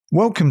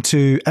Welcome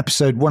to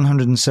episode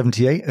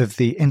 178 of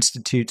the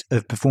Institute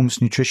of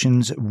Performance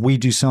Nutrition's We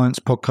Do Science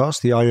podcast,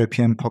 the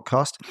IOPN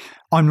podcast.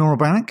 I'm Laurel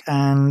Bannock,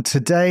 and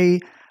today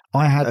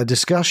I had a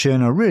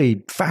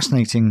really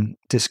fascinating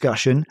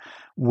discussion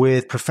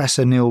with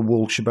Professor Neil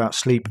Walsh about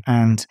sleep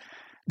and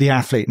the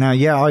athlete. Now,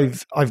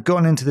 I've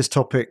gotten into this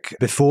topic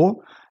before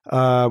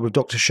with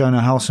Dr.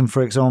 Shona Halson,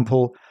 for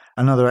example,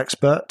 another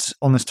expert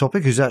on this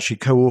topic who's actually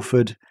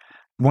co-authored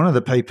one of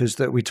the papers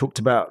that we talked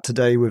about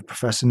today with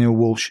Professor Neil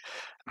Walsh,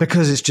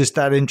 because it's just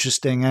that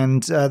interesting.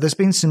 And there's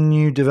been some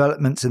new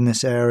developments in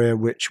this area,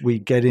 which we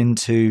get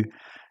into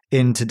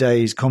in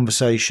today's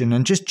conversation,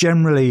 and just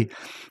generally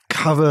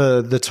cover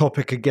the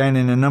topic again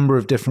in a number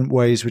of different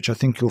ways, which I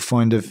think you'll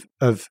find of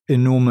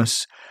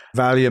enormous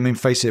value. I mean,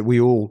 face it, we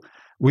all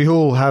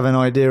have an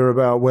idea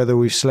about whether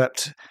we've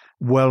slept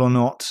well or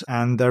not,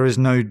 and there is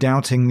no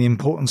doubting the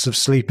importance of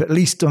sleep, at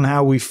least on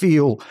how we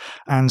feel.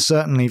 And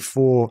certainly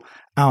for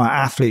our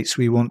athletes,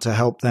 we want to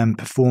help them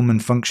perform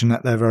and function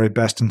at their very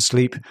best, and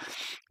sleep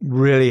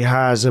really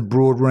has a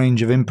broad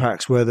range of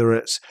impacts, whether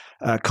it's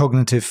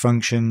cognitive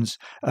functions,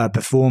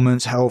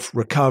 performance, health,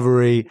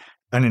 recovery,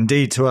 and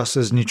indeed to us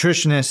as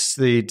nutritionists,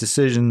 the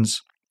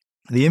decisions,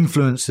 the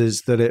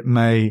influences that it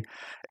may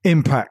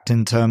impact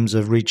in terms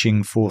of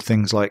reaching for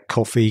things like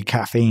coffee,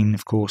 caffeine,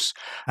 of course,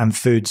 and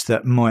foods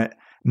that might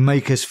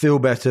make us feel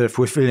better if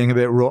we're feeling a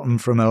bit rotten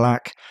from a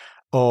lack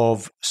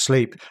of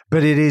sleep.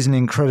 But it is an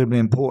incredibly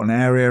important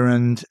area,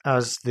 and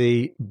as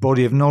the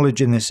body of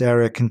knowledge in this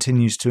area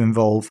continues to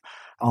evolve,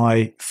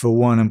 I, for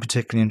one, am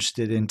particularly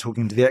interested in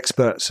talking to the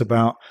experts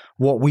about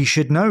what we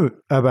should know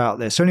about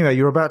this. So anyway,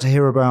 you're about to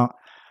hear about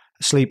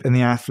sleep and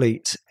the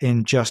athlete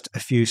in just a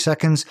few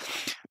seconds.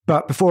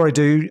 But before I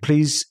do,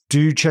 please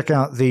do check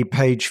out the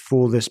page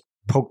for this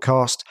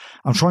podcast.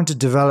 I'm trying to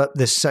develop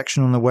this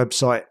section on the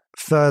website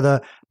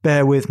further.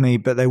 Bear with me,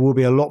 but there will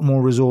be a lot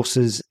more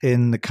resources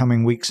in the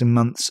coming weeks and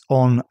months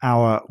on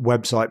our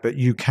website. But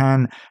you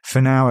can,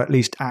 for now at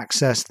least,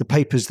 access the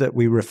papers that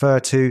we refer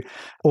to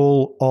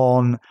all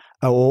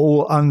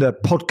under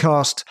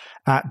podcast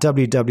at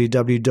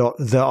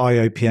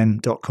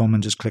www.theiopn.com,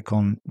 and just click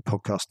on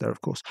podcast there, of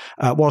course.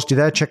 Whilst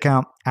you're there, check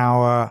out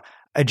our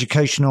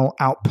educational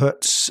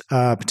outputs,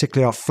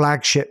 particularly our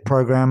flagship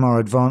program, our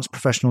Advanced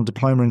Professional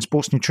Diploma in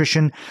Sports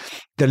Nutrition.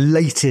 The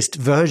latest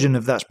version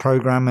of that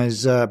program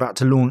is about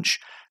to launch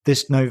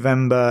this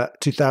November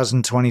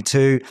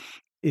 2022.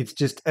 It's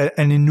just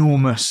an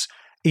enormous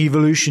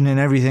evolution in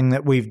everything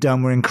that we've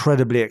done. We're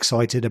incredibly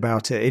excited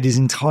about it. It is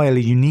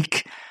entirely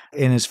unique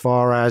in as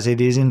far as it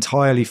is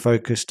entirely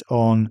focused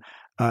on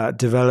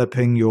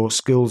developing your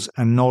skills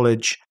and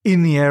knowledge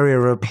in the area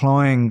of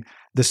applying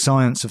the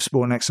science of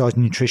sport and exercise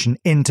nutrition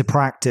into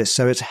practice.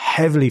 So it's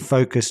heavily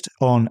focused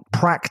on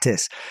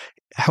practice,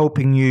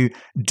 helping you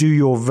do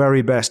your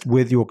very best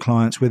with your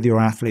clients, with your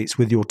athletes,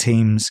 with your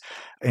teams,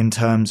 in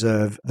terms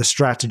of the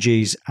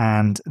strategies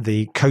and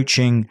the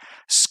coaching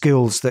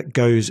skills that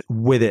goes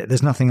with it.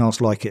 There's nothing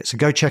else like it. So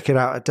go check it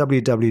out at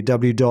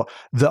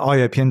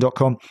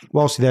www.theiopn.com.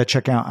 Whilst you're there,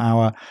 check out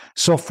our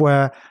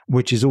software,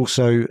 which is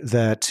also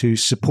there to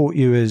support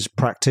you as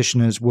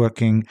practitioners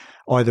working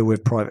either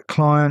with private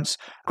clients,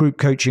 group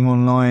coaching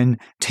online,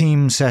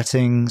 team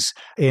settings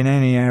in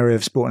any area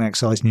of sport and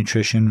exercise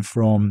nutrition,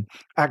 from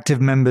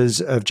active members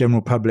of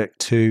general public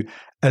to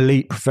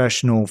elite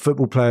professional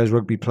football players,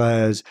 rugby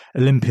players,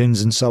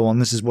 Olympians, and so on.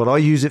 This is what I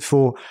use it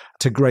for,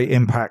 to great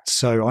impact.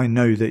 So I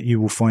know that you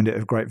will find it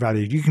of great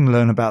value. You can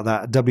learn about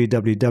that at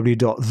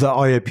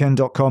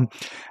www.theiopn.com,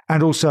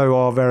 and also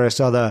our various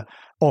other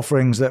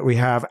offerings that we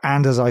have.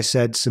 And as I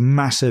said, some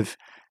massive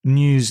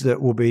news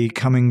that will be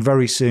coming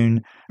very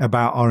soon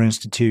about our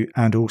institute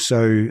and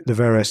also the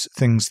various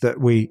things that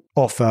we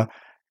offer.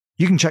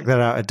 You can check that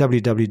out at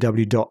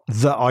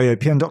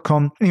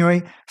www.theiopn.com.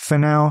 Anyway, for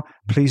now,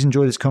 please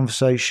enjoy this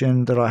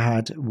conversation that I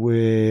had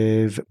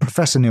with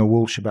Professor Neil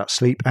Walsh about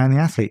sleep and the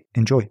athlete.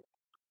 Enjoy.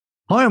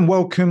 Hi, and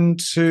welcome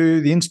to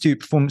the Institute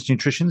of Performance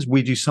Nutrition's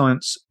We Do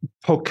Science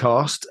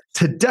podcast.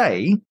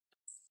 Today,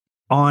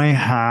 I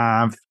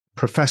have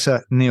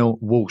Professor Neil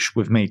Walsh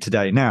with me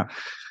today. Now,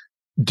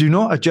 do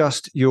not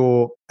adjust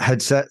your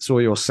headsets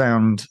or your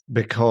sound,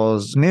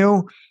 because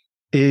Neil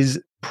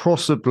is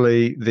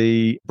possibly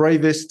the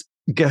bravest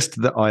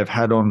guest that I've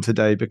had on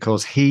today,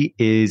 because he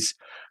is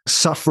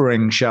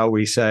suffering, shall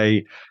we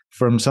say,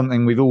 from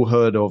something we've all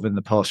heard of in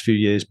the past few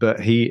years,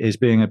 but he is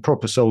being a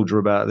proper soldier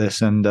about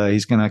this, and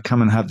he's going to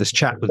come and have this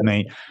chat with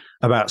me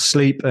about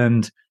sleep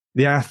and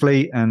the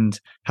athlete and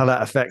how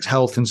that affects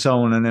health and so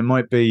on. And it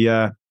might be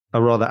a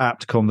rather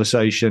apt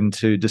conversation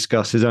to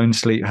discuss his own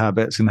sleep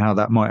habits and how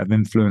that might have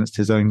influenced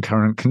his own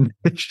current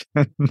condition.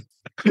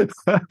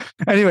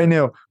 Anyway,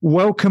 Neil,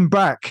 welcome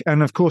back.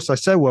 And of course, I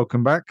say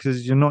welcome back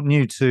because you're not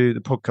new to the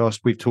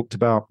podcast. We've talked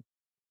about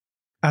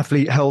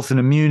athlete health and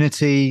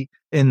immunity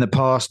in the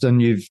past,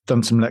 and you've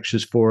done some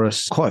lectures for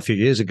us quite a few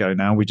years ago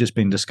now. We've just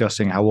been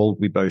discussing how old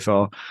we both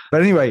are.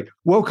 But anyway,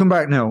 welcome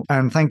back, Neil,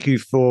 and thank you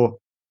for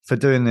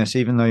doing this,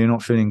 even though you're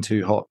not feeling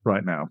too hot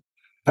right now.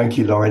 Thank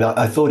you, Lauren.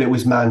 I thought it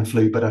was man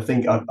flu, but I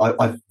think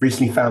I've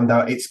recently found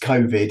out it's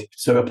COVID.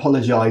 So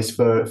apologise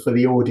for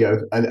the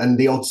audio and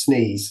the odd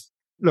sneeze.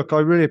 Look, I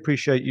really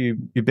appreciate you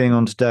being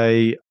on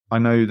today. I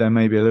know there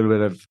may be a little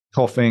bit of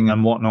coughing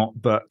and whatnot,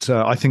 but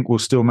I think we'll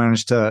still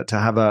manage to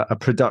have a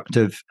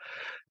productive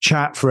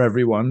chat for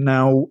everyone.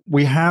 Now,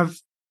 we have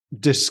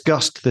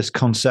discussed this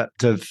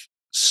concept of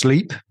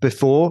sleep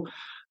before,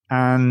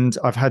 and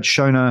I've had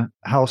Shona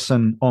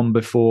Halson on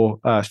before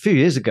a few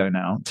years ago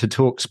now to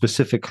talk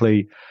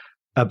specifically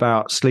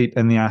about sleep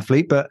in the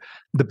athlete. But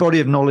the body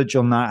of knowledge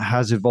on that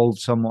has evolved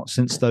somewhat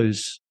since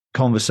those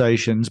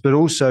conversations. But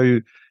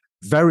also,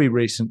 very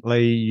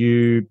recently,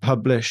 you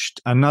published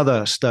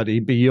another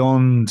study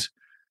beyond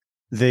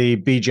the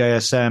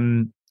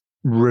BJSM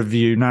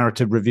review,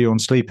 narrative review on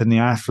sleep in the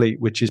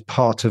athlete, which is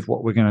part of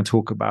what we're going to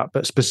talk about.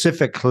 But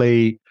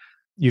specifically,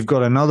 you've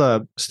got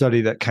another study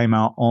that came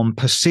out on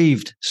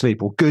perceived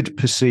sleep or good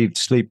perceived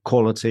sleep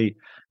quality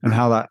and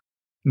how that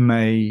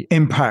may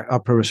impact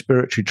upper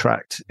respiratory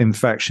tract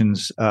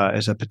infections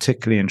is a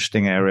particularly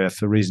interesting area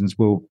for reasons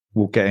we'll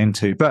get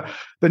into. But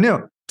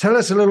Neil, tell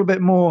us a little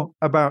bit more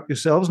about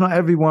yourselves. Not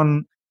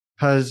everyone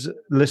has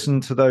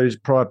listened to those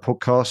prior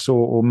podcasts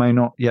or may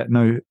not yet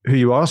know who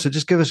you are. So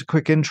just give us a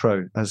quick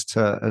intro as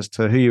to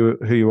who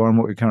you are and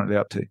what you're currently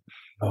up to.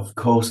 Of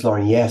course,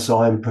 Lauren. Yes,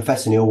 I'm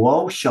Professor Neil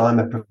Walsh. I'm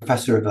a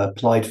professor of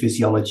applied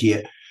physiology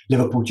at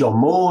Liverpool John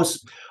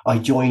Moores. I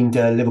joined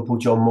Liverpool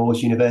John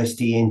Moores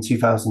University in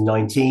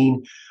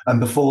 2019. And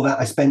before that,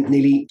 I spent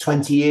nearly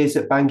 20 years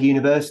at Bangor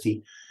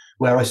University,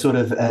 where I sort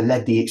of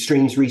led the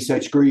extremes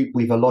research group.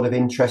 We've a lot of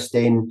interest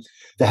in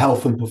the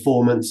health and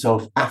performance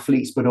of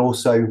athletes, but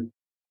also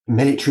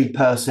military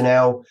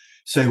personnel.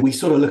 So we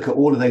sort of look at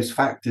all of those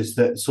factors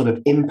that sort of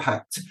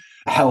impact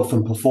health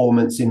and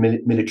performance in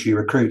military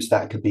recruits.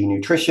 That could be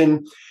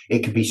nutrition, it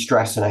could be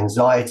stress and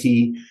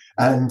anxiety,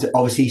 and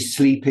obviously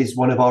sleep is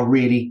one of our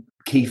really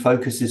key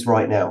focuses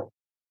right now.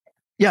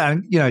 Yeah,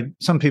 and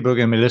some people are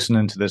going to be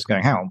listening to this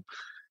going, "How?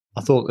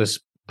 I thought this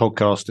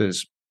podcast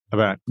is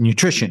about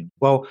nutrition."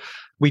 Well,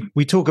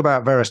 we talk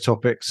about various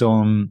topics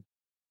on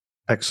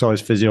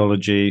exercise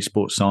physiology,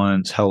 sports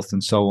science, health,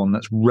 and so on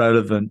that's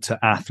relevant to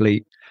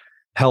athlete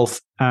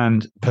health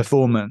and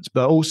performance,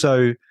 but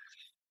also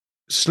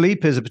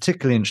sleep is a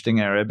particularly interesting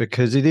area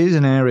because it is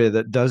an area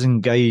that does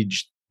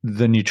engage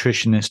the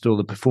nutritionist or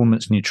the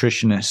performance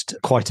nutritionist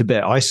quite a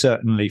bit. I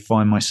certainly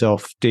find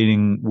myself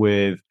dealing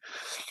with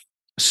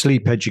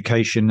sleep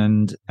education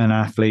and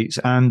athletes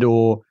and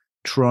or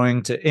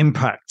trying to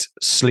impact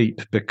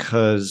sleep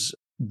because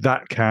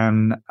that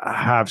can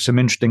have some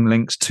interesting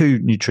links to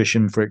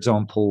nutrition, for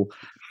example,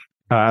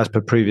 as per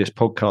previous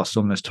podcasts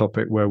on this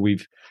topic, where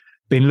we've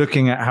been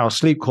looking at how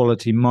sleep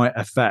quality might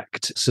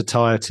affect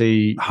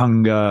satiety,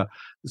 hunger,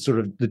 sort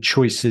of the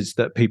choices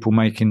that people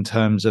make in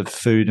terms of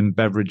food and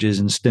beverages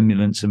and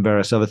stimulants and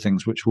various other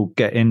things, which we'll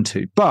get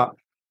into. But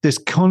this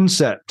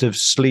concept of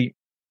sleep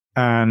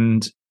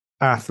and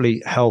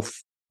athlete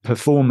health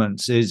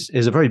performance is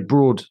a very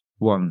broad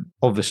one,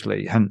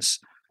 obviously, hence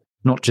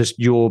not just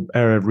your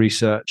area of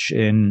research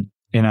in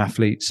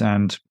athletes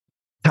and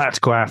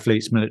tactical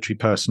athletes, military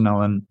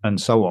personnel,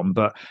 and so on.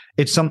 But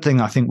it's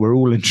something I think we're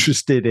all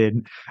interested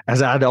in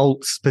as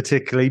adults,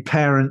 particularly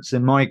parents.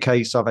 In my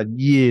case, I've had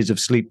years of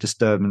sleep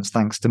disturbance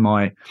thanks to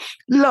my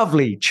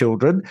lovely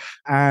children.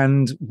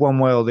 And one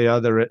way or the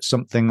other, it's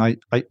something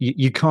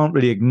you can't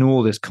really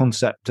ignore this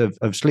concept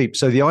of sleep.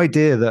 So the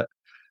idea that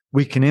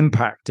we can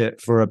impact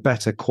it for a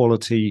better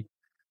quality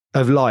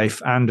of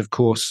life and, of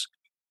course,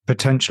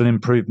 potential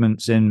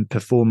improvements in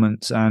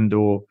performance and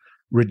or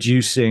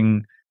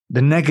reducing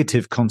the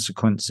negative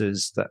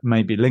consequences that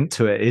may be linked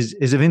to it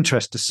is of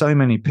interest to so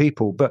many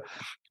people. But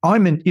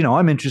I'm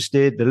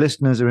interested, the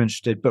listeners are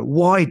interested, but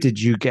why did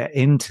you get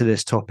into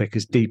this topic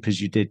as deep as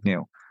you did,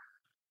 Neil?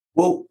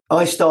 Well,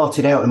 I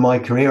started out in my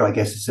career, I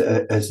guess,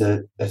 as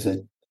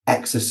an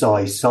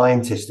exercise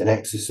scientist and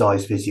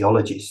exercise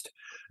physiologist.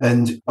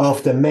 And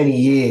after many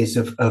years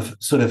of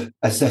sort of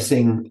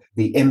assessing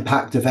the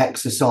impact of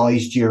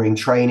exercise during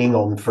training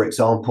on, for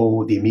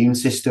example, the immune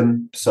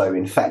system, so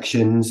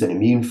infections and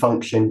immune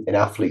function in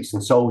athletes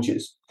and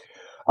soldiers,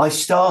 I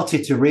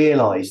started to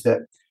realize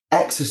that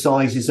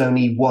exercise is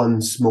only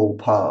one small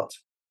part.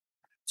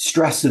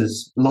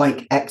 Stressors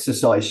like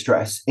exercise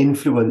stress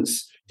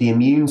influence the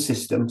immune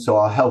system, so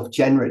our health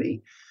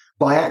generally,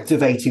 by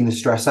activating the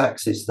stress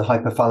axis, the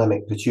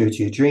hypothalamic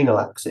pituitary adrenal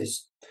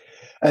axis.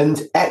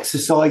 And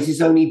exercise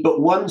is only but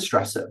one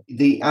stressor.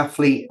 The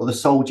athlete or the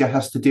soldier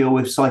has to deal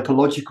with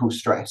psychological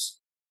stress.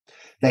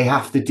 They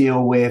have to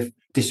deal with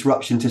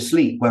disruption to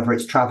sleep, whether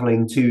it's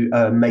traveling to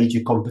a major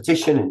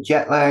competition and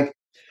jet lag,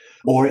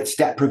 or it's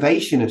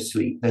deprivation of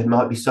sleep. They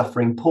might be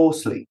suffering poor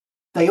sleep.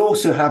 They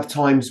also have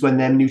times when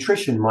their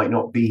nutrition might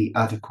not be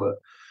adequate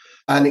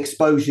and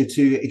exposure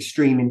to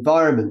extreme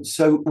environments.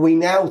 So we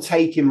now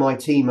take in my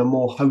team a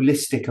more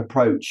holistic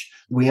approach.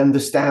 We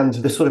understand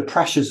the sort of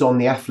pressures on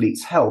the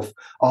athlete's health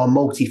are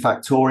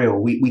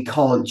multifactorial. We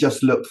can't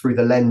just look through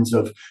the lens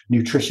of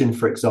nutrition,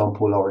 for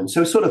example, Lauren.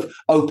 So it sort of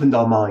opened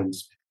our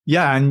minds.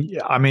 Yeah,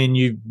 and I mean,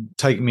 you've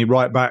taken me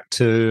right back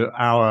to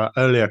our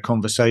earlier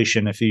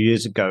conversation a few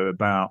years ago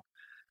about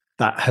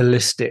that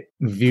holistic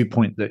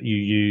viewpoint that you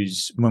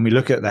use when we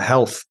look at the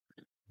health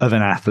of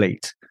an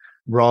athlete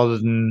rather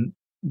than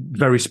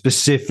very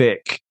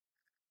specific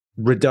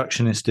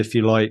reductionist, if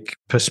you like,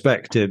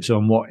 perspectives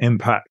on what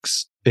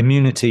impacts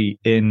immunity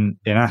in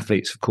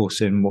athletes, of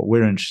course, in what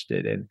we're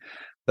interested in.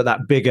 But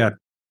that bigger,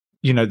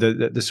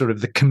 the sort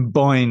of the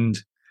combined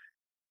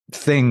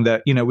thing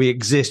that, we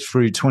exist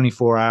through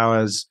 24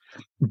 hours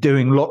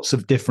doing lots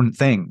of different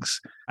things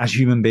as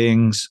human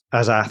beings,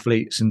 as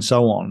athletes, and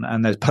so on.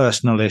 And there's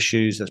personal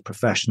issues, there's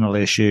professional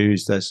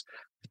issues, there's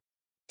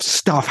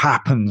stuff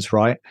happens,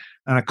 right?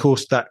 And of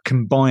course, that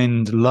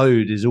combined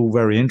load is all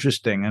very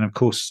interesting. And of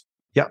course,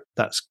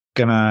 that's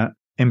going to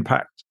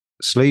impact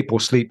sleep, or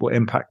sleep will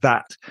impact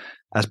that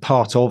as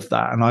part of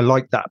that. And I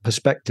like that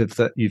perspective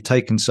that you've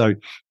taken. So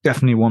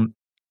definitely want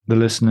the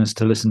listeners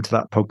to listen to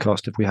that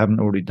podcast if we haven't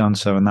already done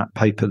so, and that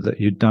paper that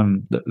you've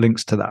done that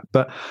links to that.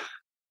 But,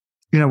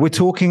 we're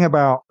talking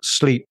about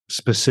sleep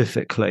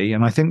specifically.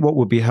 And I think what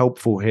would be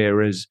helpful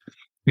here is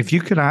if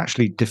you could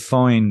actually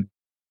define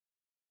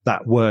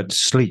that word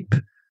sleep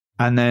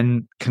and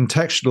then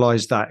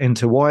contextualize that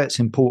into why it's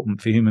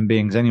important for human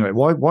beings anyway.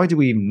 Why do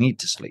we even need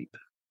to sleep?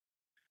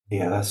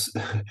 Yeah,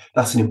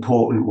 that's an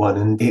important one.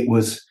 And it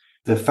was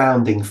the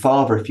founding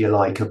father, if you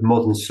like, of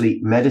modern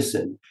sleep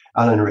medicine,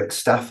 Alan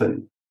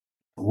Rick-Staffen,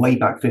 way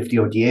back 50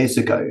 odd years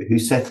ago, who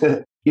said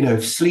that,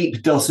 if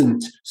sleep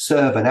doesn't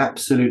serve an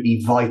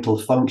absolutely vital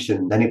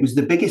function, then it was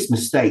the biggest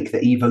mistake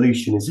that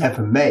evolution has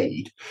ever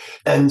made.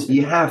 And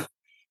you have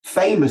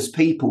famous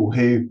people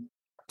who,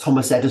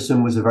 Thomas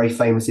Edison was a very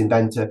famous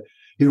inventor,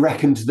 who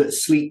reckoned that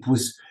sleep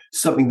was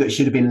something that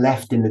should have been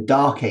left in the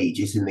dark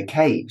ages in the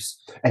caves.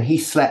 And he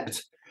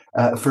slept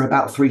for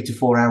about 3 to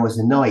 4 hours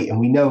a night. And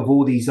we know of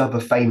all these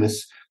other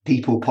famous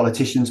people,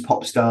 politicians,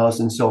 pop stars,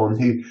 and so on,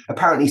 who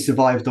apparently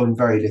survived on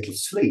very little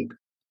sleep.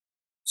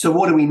 So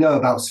what do we know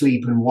about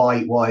sleep, and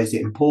why is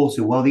it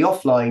important? Well, the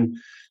offline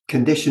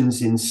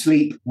conditions in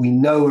sleep we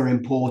know are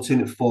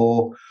important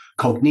for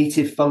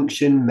cognitive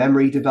function,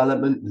 memory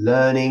development,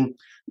 learning,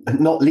 and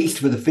not least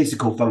for the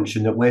physical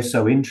function that we're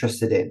so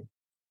interested in.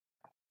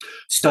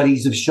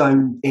 Studies have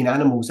shown in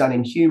animals and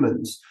in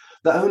humans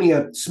that only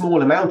a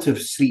small amount of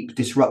sleep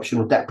disruption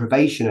or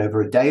deprivation over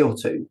a day or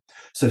two,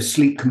 so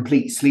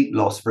complete sleep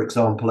loss, for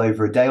example,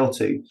 over a day or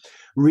two,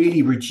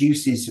 really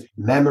reduces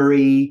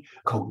memory,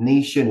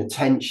 cognition,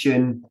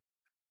 attention.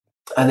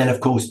 And then,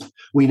 of course,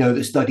 we know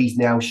that studies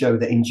now show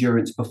that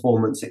endurance,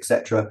 performance,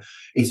 etc.,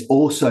 is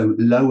also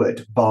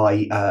lowered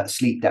by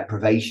sleep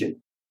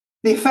deprivation.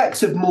 The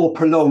effects of more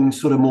prolonged,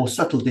 sort of more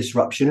subtle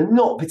disruption are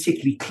not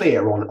particularly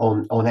clear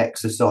on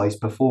exercise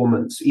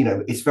performance.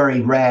 It's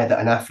very rare that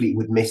an athlete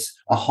would miss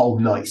a whole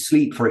night's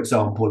sleep, for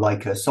example,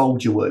 like a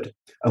soldier would.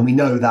 And we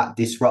know that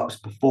disrupts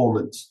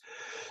performance.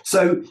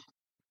 So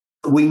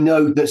we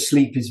know that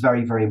sleep is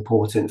very, very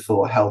important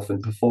for health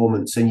and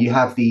performance. And you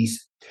have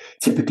these,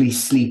 typically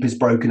sleep is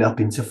broken up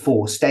into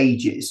 4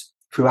 stages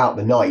throughout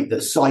the night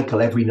that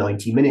cycle every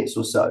 90 minutes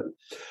or so.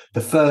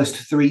 The first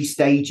 3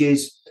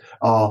 stages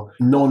are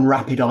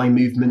non-rapid eye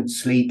movement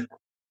sleep.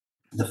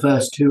 The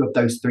first 2 of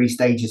those 3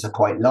 stages are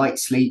quite light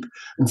sleep,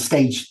 and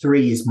stage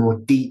 3 is more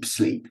deep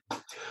sleep.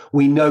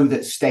 We know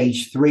that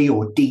stage 3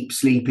 or deep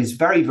sleep is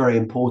very, very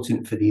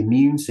important for the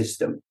immune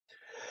system.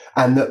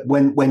 And that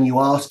when you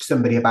ask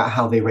somebody about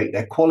how they rate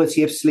their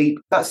quality of sleep,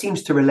 that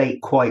seems to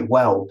relate quite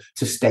well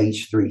to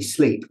stage 3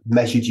 sleep,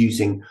 measured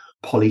using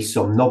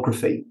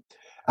polysomnography.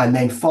 And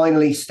then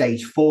finally,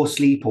 stage 4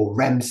 sleep, or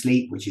REM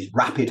sleep, which is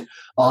rapid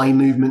eye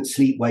movement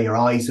sleep, where your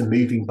eyes are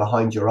moving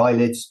behind your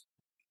eyelids.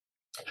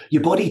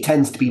 Your body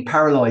tends to be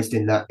paralyzed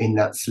in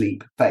that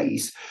sleep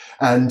phase.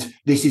 And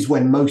this is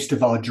when most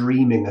of our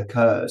dreaming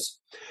occurs.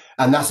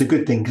 And that's a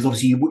good thing, because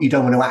obviously you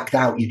don't want to act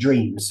out your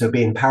dreams. So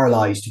being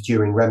paralyzed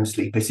during REM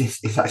sleep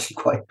is actually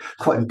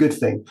quite a good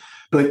thing.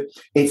 But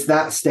it's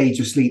that stage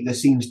of sleep that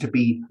seems to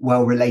be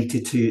well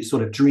related to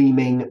sort of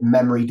dreaming,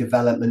 memory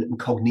development, and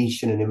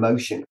cognition and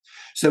emotion.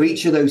 So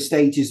each of those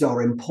stages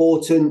are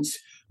important.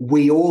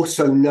 We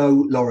also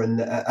know,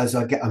 Lauren, as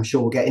I'm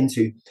sure we'll get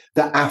into,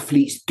 that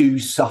athletes do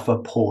suffer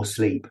poor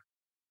sleep.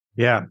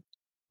 Yeah.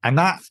 And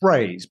that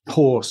phrase,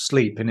 poor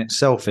sleep, in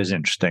itself is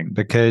interesting,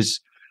 because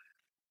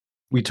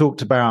we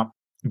talked about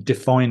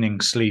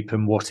defining sleep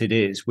and what it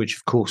is, which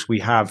of course we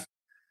have,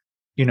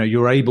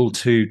 you're able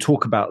to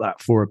talk about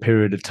that for a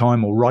period of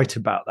time or write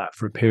about that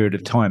for a period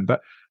of time.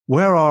 But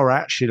where are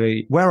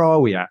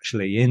we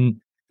actually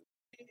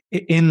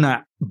in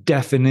that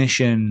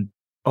definition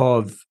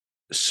of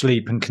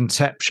sleep and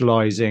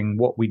conceptualizing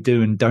what we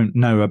do and don't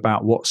know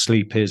about what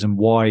sleep is and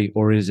why,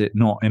 or is it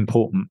not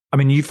important? I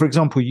mean, you, for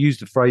example,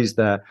 used the phrase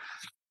there,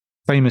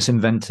 famous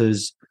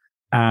inventors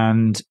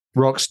and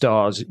rock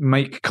stars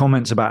make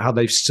comments about how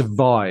they've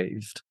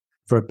survived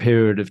for a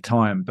period of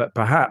time, but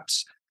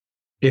perhaps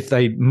if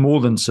they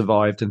more than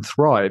survived and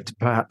thrived,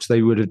 perhaps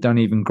they would have done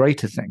even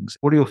greater things.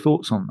 What are your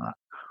thoughts on that?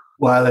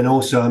 Well, and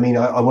also, I mean,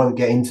 I won't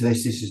get into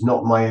this. This is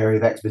not my area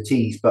of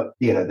expertise, but,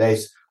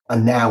 there's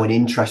and now an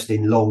interest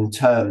in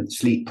long-term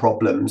sleep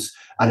problems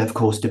and, of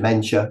course,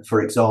 dementia,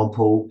 for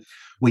example.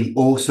 We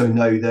also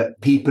know that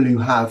people who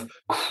have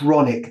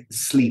chronic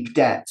sleep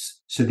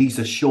debts, so these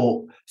are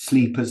short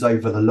sleepers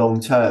over the long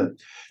term,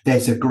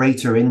 there's a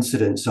greater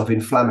incidence of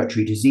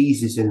inflammatory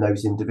diseases in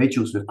those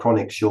individuals with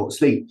chronic short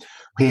sleep.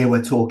 Here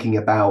we're talking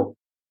about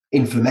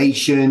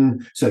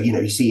inflammation. So,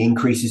 you see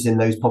increases in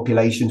those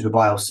populations with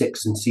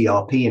IL-6 and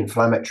CRP,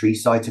 inflammatory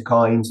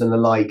cytokines and the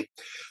like.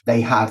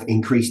 They have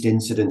increased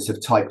incidence of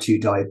type 2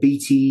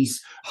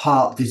 diabetes,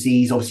 heart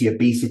disease, obviously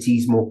obesity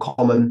is more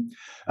common.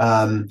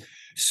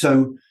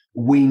 So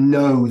we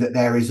know that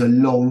there is a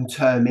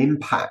long-term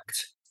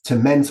impact to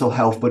mental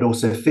health, but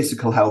also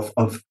physical health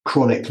of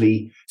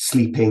chronically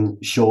sleeping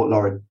short,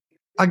 Lauren.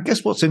 I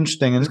guess what's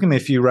interesting, and there's going to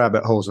be a few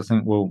rabbit holes I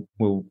think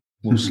we'll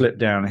slip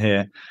down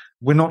here.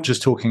 We're not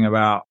just talking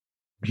about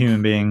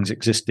human beings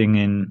existing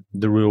in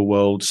the real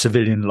world,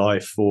 civilian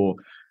life or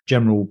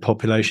general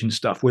population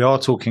stuff. We are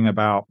talking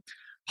about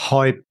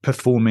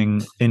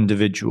high-performing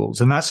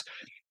individuals. And that's,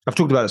 I've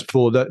talked about this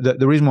before,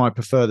 the reason why I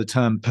prefer the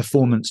term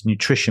performance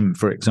nutrition,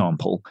 for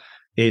example,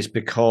 is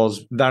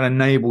because that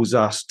enables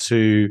us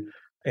to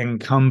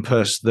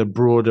encompass the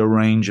broader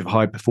range of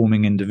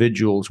high-performing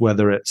individuals,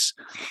 whether it's,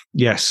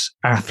 yes,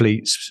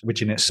 athletes,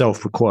 which in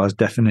itself requires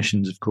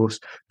definitions, of course,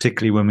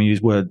 particularly when we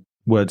use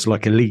words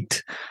like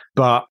elite.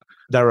 But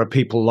there are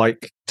people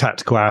like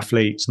tactical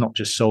athletes, not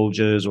just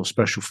soldiers or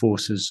special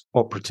forces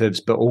operatives,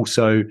 but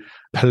also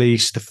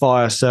police, the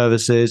fire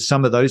services.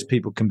 Some of those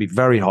people can be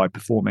very high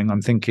performing.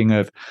 I'm thinking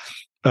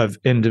of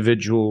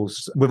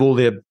individuals with all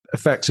the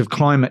effects of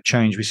climate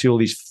change. We see all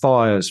these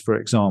fires, for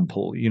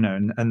example,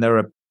 and there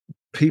are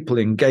people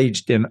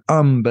engaged in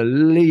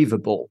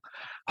unbelievable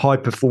high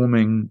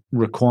performing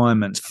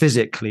requirements,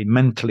 physically,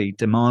 mentally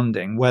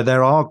demanding, where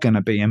there are going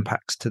to be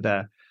impacts to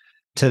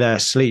their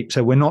sleep.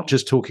 So we're not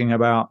just talking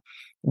about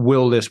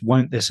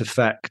won't this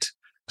affect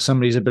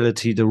somebody's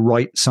ability to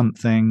write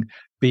something,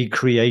 be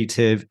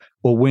creative,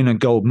 or win a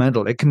gold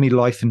medal. It can be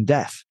life and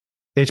death.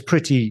 It's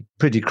pretty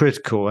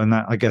critical. And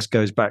that, I guess,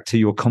 goes back to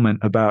your comment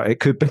about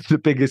it could be the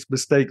biggest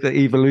mistake that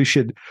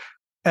evolution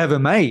ever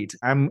made.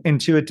 And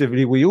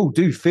intuitively, we all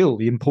do feel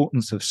the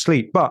importance of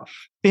sleep. But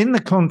in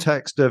the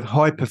context of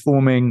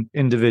high-performing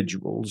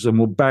individuals, and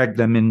we'll bag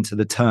them into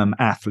the term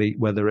athlete,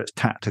 whether it's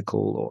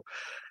tactical or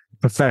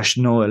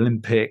professional,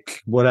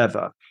 Olympic,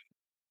 whatever,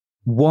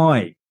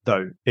 why,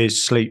 though,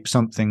 is sleep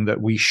something that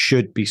we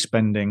should be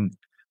spending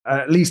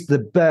at least the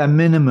bare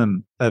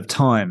minimum of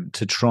time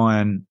to try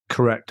and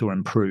correct or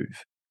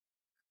improve?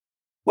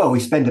 Well,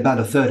 we spend about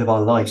a third of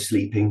our life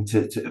sleeping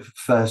to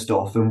first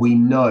off, and we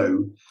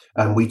know,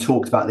 and we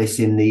talked about this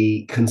in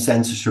the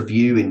consensus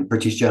review in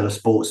British Journal of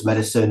Sports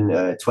Medicine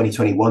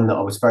 2021 that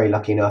I was very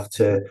lucky enough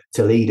to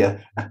lead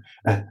a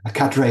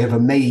cadre of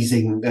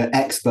amazing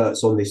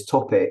experts on this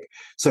topic.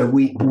 So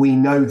we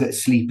know that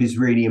sleep is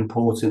really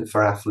important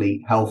for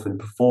athlete health and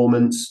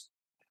performance.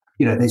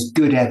 There's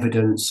good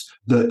evidence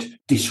that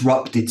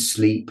disrupted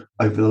sleep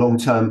over the long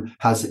term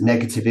has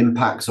negative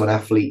impacts on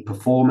athlete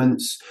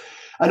performance.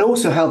 And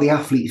also how the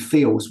athlete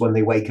feels when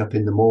they wake up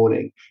in the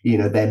morning,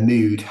 their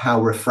mood,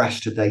 how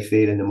refreshed do they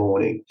feel in the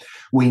morning.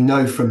 We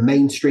know from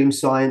mainstream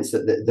science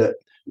that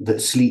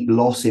sleep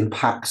loss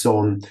impacts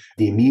on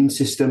the immune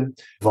system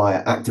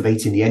via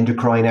activating the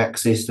endocrine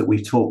axis that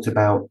we've talked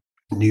about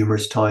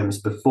numerous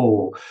times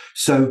before.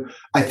 So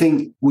I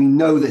think we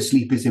know that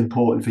sleep is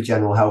important for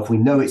general health. We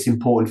know it's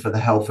important for the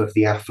health of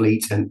the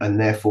athlete and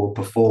therefore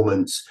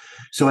performance.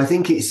 So I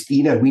think it's,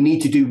 we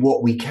need to do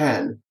what we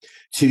can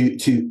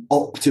to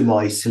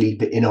optimize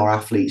sleep in our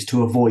athletes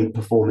to avoid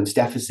performance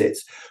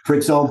deficits. For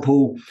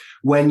example,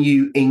 when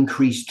you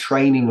increase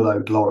training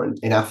load, Lauren,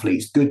 in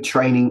athletes, good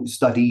training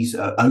studies,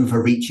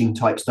 overreaching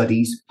type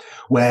studies,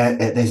 where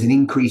there's an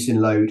increase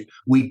in load,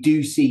 we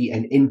do see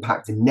a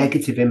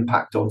negative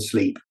impact on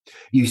sleep.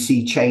 You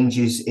see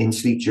changes in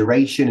sleep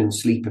duration and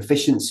sleep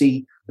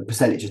efficiency, the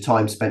percentage of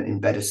time spent in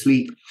better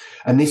sleep.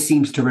 And this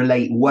seems to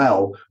relate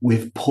well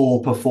with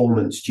poor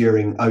performance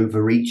during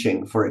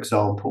overreaching, for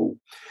example.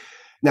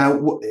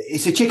 Now,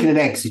 it's a chicken and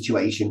egg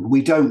situation.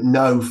 We don't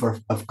know,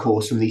 of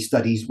course, from these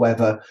studies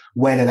whether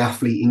when an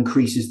athlete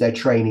increases their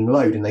training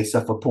load and they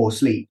suffer poor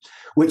sleep,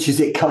 which is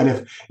it kind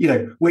of,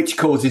 which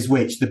causes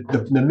which?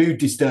 The mood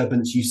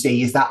disturbance you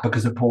see, is that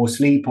because of poor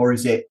sleep, or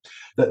is it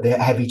that the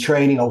heavy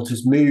training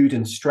alters mood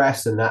and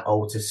stress and that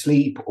alters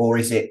sleep, or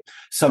is it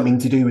something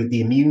to do with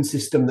the immune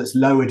system that's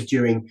lowered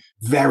during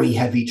very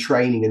heavy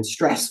training and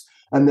stress?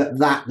 And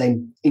that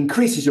then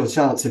increases your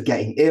chance of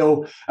getting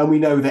ill. And we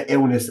know that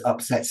illness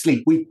upsets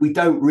sleep. We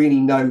don't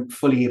really know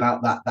fully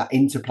about that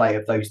interplay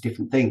of those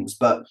different things.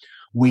 But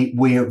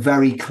we are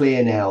very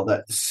clear now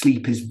that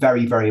sleep is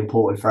very, very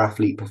important for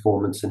athlete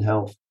performance and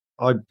health.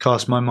 I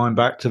cast my mind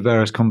back to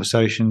various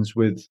conversations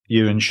with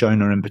you and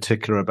Shona in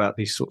particular about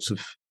these sorts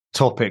of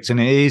topics. And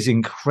it is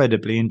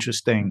incredibly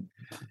interesting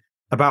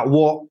about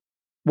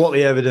what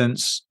the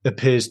evidence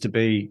appears to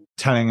be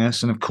telling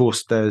us. And of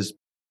course, there's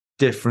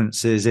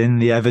differences in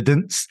the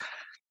evidence,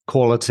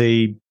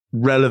 quality,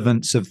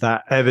 relevance of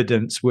that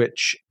evidence,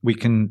 which we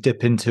can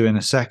dip into in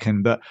a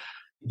second. But,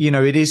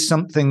 it is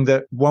something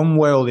that one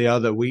way or the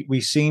other,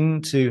 we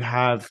seem to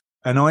have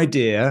an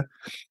idea,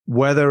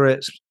 whether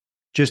it's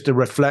just a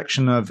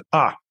reflection of,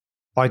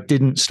 I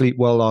didn't sleep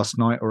well last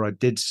night, or I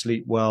did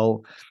sleep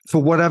well.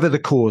 For whatever the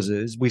cause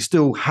is, we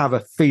still have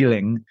a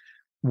feeling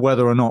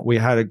whether or not we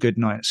had a good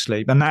night's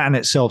sleep. And that in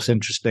itself is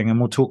interesting. And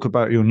we'll talk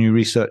about your new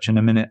research in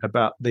a minute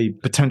about the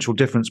potential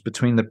difference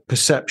between the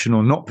perception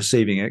or not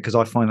perceiving it, because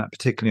I find that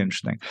particularly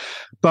interesting.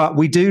 But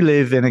we do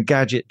live in a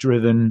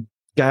gadget-driven,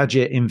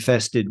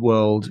 gadget-infested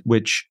world,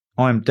 which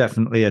I'm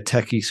definitely a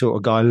techie sort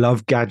of guy. I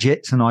love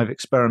gadgets, and I've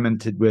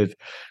experimented with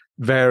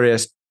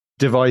various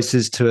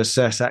devices to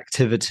assess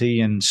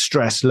activity and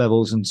stress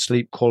levels and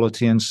sleep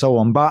quality and so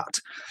on. But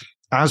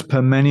as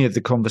per many of the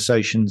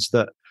conversations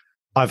that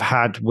I've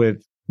had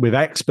with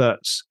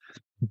experts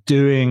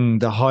doing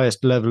the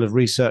highest level of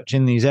research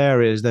in these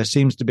areas, there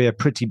seems to be a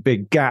pretty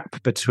big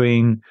gap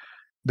between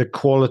the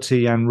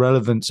quality and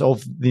relevance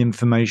of the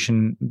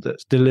information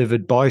that's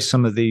delivered by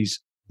some of these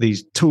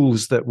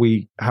tools that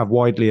we have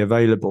widely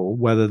available.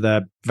 Whether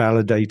they're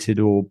validated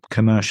or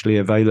commercially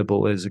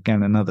available is,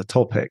 again, another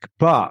topic.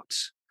 But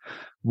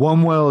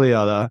one way or the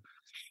other,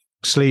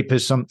 sleep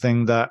is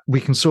something that we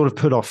can sort of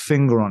put our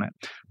finger on it.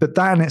 But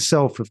that in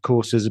itself, of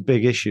course, is a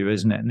big issue,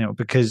 isn't it, Neil?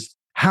 Because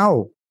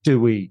how do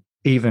we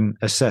even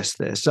assess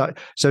this?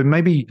 So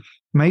maybe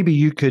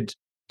you could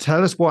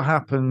tell us what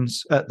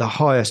happens at the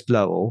highest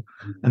level,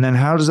 and then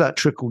how does that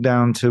trickle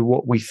down to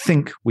what we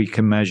think we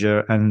can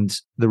measure and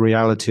the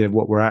reality of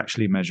what we're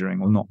actually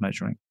measuring or not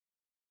measuring?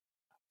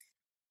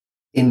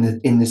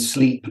 In the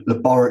sleep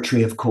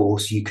laboratory, of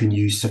course, you can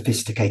use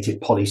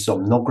sophisticated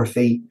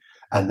polysomnography,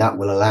 and that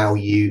will allow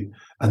you,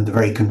 under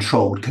very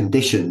controlled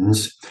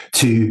conditions,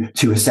 to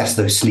assess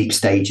those sleep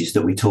stages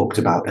that we talked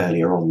about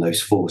earlier on,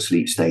 those 4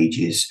 sleep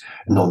stages,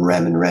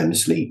 non-REM and REM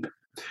sleep.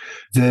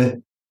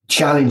 The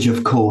challenge,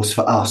 of course,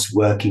 for us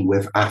working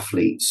with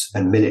athletes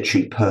and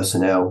military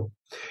personnel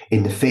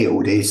in the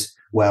field is,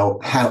 well,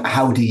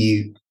 how do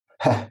you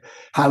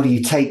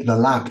take the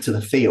lab to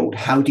the field?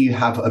 How do you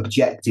have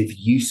objective,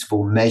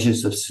 useful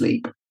measures of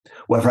sleep,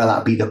 whether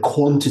that be the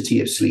quantity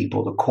of sleep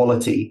or the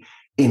quality,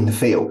 in the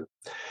field?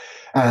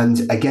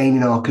 And again,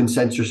 in our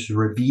consensus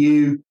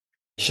review,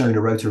 Shona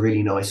wrote a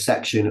really nice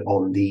section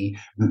on the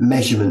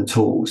measurement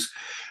tools.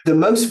 The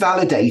most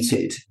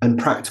validated and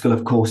practical,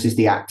 of course, is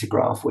the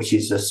Actigraph, which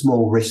is a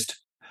small wrist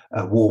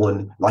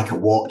worn like a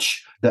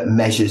watch that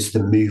measures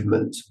the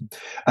movement.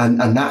 And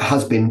that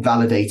has been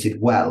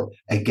validated well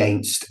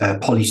against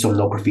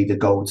polysomnography, the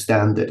gold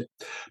standard.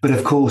 But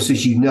of course,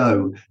 as you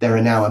know, there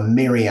are now a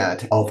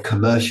myriad of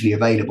commercially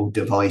available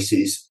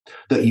devices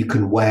that you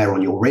can wear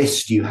on your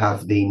wrist. You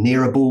have the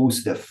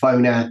Nearables, the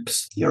phone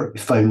apps, your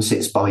phone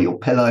sits by your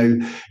pillow,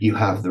 you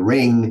have the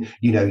Ring,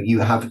 you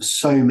have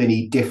so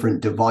many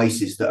different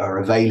devices that are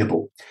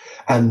available.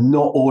 And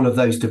not all of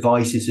those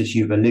devices, as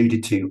you've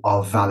alluded to,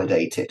 are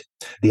validated.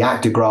 The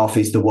Actigraph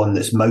is the one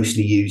that's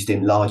mostly used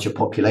in larger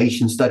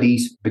population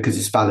studies because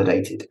it's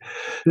validated.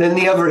 And then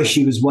the other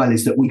issue as well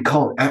is that we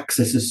can't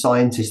access as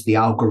scientists the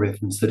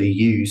algorithms that are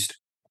used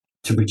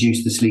to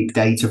produce the sleep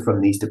data from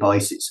these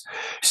devices.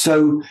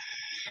 So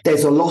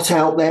there's a lot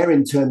out there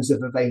in terms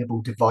of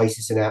available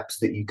devices and apps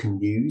that you can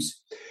use.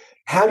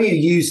 How do you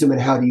use them and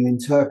how do you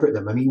interpret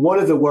them? I mean, one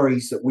of the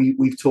worries that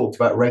we've talked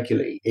about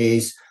regularly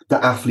is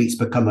that athletes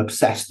become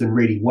obsessed and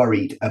really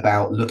worried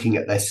about looking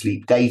at their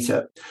sleep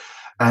data.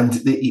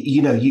 And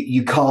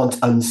you can't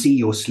unsee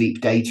your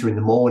sleep data in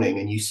the morning,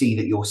 and you see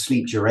that your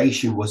sleep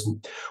duration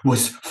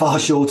was far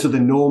shorter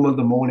than normal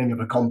the morning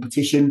of a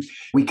competition.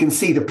 We can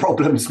see the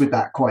problems with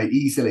that quite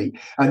easily,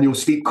 and your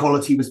sleep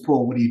quality was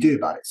poor. What do you do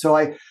about it? So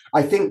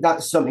I think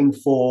that's something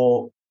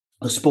for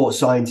a sports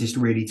scientist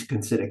really to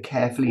consider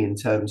carefully in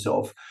terms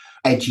of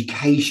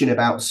education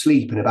about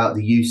sleep and about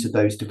the use of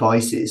those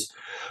devices.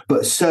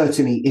 But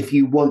certainly, if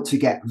you want to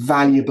get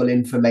valuable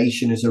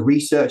information as a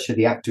researcher,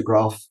 the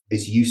Actigraph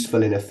is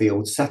useful in a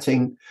field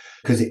setting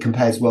because it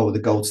compares well with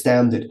the gold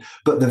standard.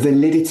 But the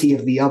validity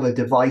of the other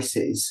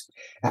devices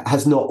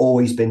has not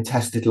always been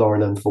tested,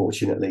 Lauren,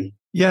 unfortunately.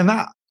 Yeah, and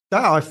that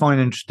I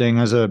find interesting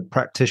as a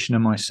practitioner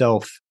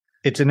myself.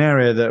 It's an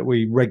area that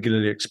we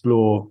regularly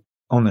explore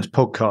on this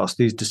podcast.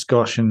 These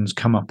discussions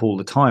come up all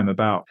the time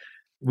about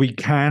we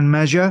can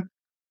measure,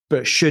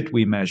 but should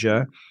we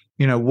measure?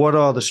 What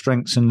are the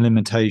strengths and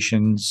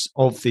limitations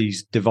of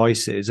these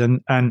devices?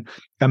 And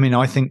I mean,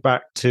 I think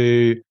back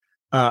to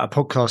a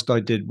podcast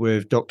I did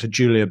with Dr.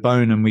 Julia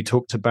Bone, and we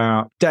talked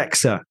about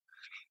DEXA.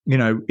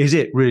 Is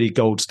it really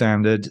gold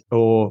standard,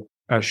 or,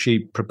 as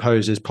she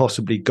proposes,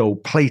 possibly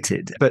gold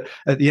plated? But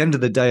at the end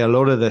of the day, a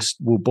lot of this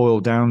will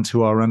boil down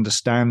to our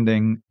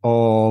understanding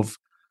of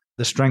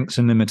the strengths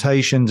and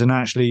limitations. And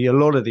actually, a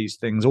lot of these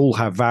things all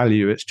have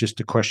value. It's just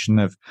a question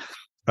of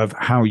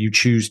how you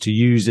choose to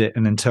use it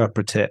and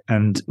interpret it.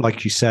 And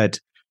like you said,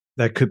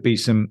 there could be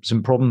some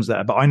problems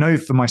there. But I know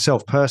for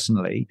myself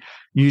personally,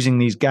 using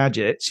these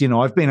gadgets,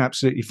 I've been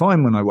absolutely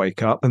fine when I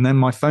wake up, and then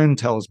my phone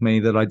tells me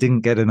that I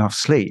didn't get enough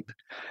sleep.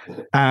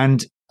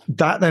 And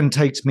That then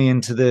takes me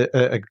into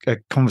a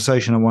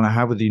conversation I want to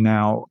have with you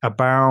now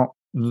about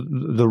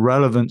the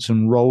relevance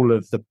and role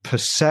of the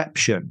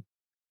perception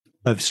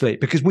of sleep,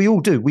 because we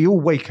all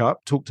wake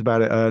up, talked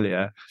about it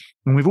earlier,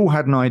 and we've all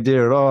had an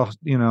idea of,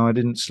 I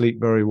didn't sleep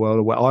very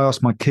well. I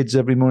ask my kids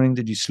every morning,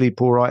 did you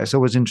sleep all right? It's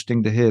always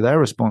interesting to hear their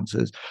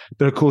responses.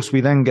 But of course,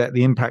 we then get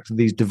the impact of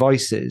these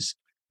devices,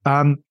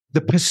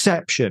 the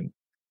perception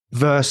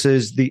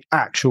versus the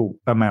actual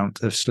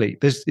amount of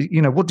sleep.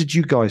 What did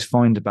you guys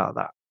find about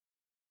that?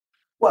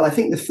 Well, I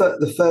think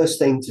the first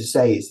thing to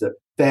say is that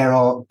there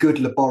are good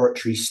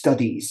laboratory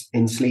studies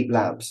in sleep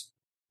labs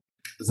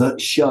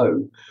that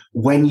show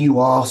when you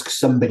ask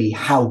somebody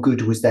how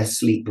good was their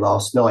sleep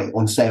last night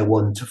on, say, a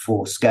 1 to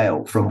 4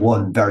 scale, from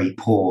 1 very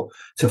poor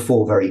to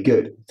 4 very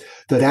good,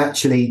 that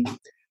actually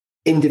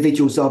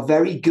individuals are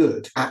very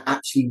good at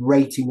actually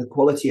rating the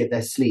quality of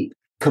their sleep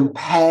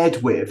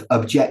compared with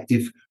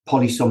objective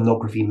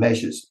polysomnography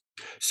measures.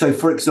 So,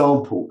 for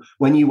example,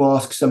 when you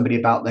ask somebody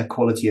about their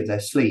quality of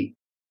their sleep,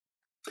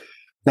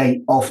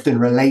 they often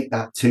relate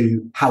that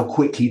to how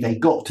quickly they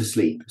got to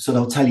sleep. So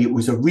they'll tell you it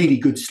was a really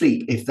good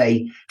sleep if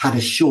they had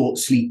a short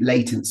sleep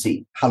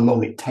latency, how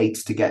long it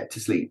takes to get to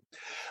sleep.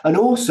 And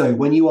also,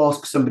 when you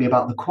ask somebody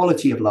about the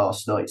quality of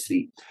last night's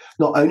sleep,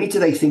 not only do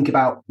they think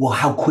about, well,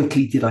 how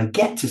quickly did I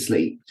get to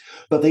sleep,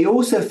 but they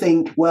also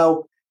think,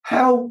 well,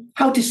 how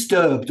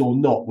disturbed or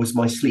not was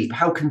my sleep?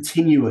 How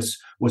continuous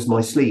was my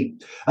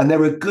sleep? And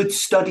there are good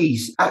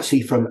studies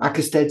actually from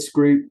Ackersted's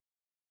group,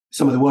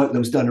 some of the work that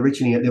was done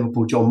originally at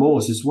Liverpool, John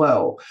Moores as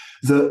well,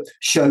 that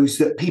shows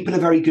that people are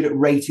very good at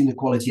rating the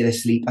quality of their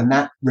sleep, and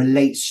that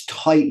relates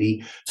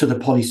tightly to the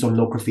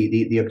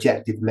polysomnography, the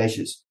objective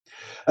measures.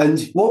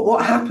 And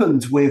what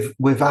happened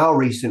with our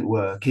recent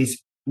work is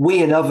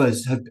we and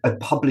others have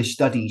published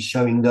studies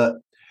showing that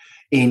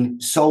in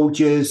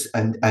soldiers,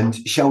 and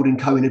Sheldon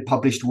Cohen had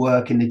published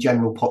work in the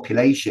general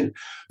population,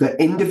 that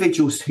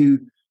individuals who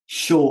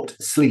short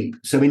sleep,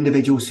 so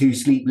individuals who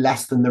sleep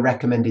less than the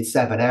recommended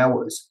 7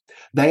 hours,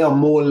 they are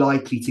more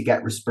likely to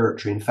get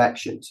respiratory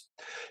infections.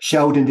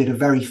 Sheldon did a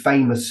very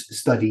famous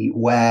study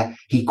where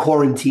he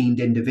quarantined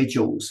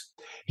individuals.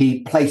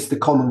 He placed the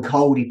common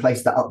cold, he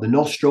placed that up the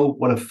nostril,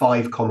 one of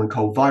 5 common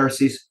cold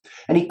viruses,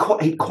 and he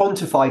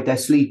quantified their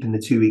sleep in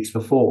the 2 weeks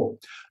before.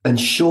 And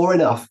sure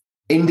enough,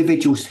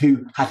 individuals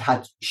who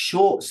had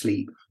short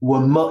sleep were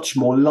much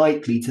more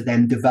likely to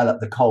then develop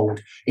the cold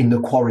in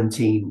the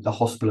quarantine, the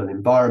hospital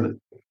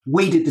environment.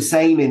 We did the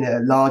same in a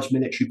large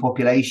military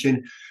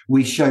population.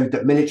 We showed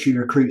that military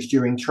recruits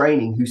during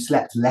training who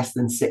slept less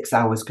than 6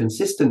 hours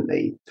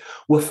consistently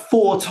were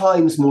 4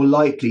 times more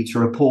likely to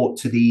report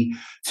to the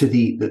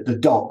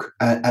doc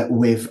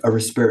with a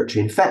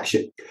respiratory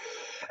infection.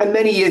 And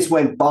many years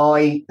went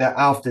by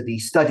after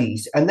these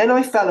studies. And then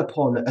I fell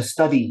upon a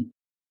study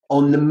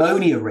on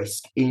pneumonia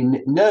risk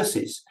in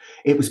nurses.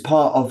 It was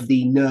part of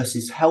the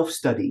Nurses' Health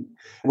Study,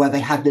 where they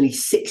had nearly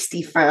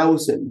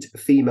 60,000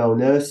 female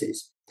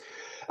nurses.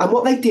 And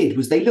what they did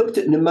was they looked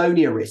at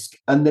pneumonia risk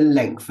and the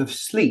length of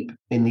sleep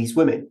in these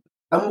women.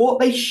 And what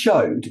they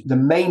showed, the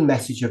main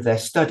message of their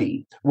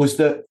study, was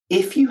that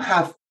if you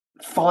have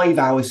 5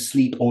 hours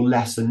sleep or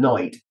less a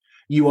night,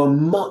 you are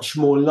much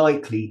more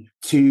likely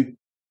to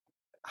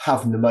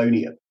have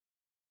pneumonia.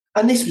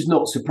 And this was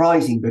not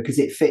surprising because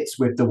it fits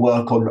with the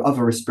work on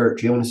other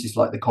respiratory illnesses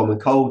like the common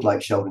cold,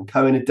 like Sheldon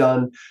Cohen had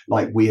done,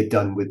 like we had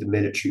done with the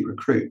military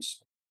recruits.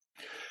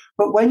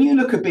 But when you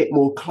look a bit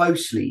more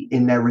closely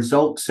in their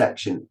results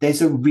section,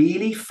 there's a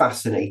really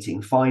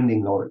fascinating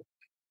finding, Lauren,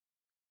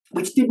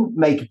 which didn't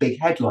make a big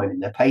headline in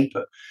their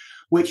paper,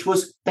 which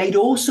was they'd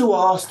also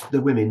asked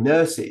the women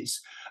nurses,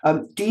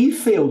 do you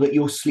feel that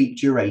your sleep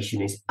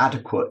duration is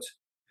adequate?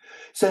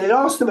 So they'd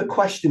asked them a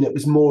question that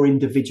was more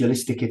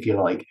individualistic, if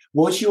you like.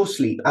 Was your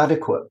sleep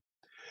adequate?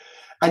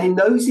 And in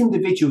those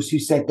individuals who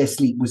said their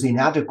sleep was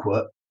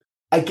inadequate,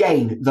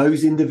 again,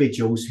 those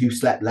individuals who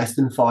slept less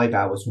than 5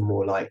 hours were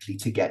more likely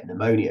to get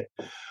pneumonia.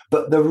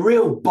 But the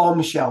real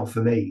bombshell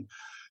for me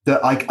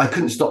that I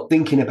couldn't stop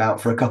thinking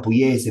about for a couple of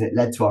years, and it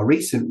led to our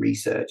recent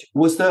research,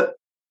 was that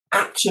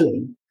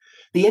actually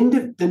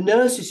the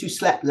nurses who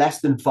slept less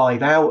than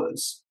 5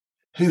 hours,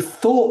 who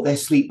thought their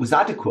sleep was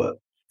adequate,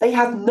 they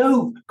had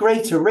no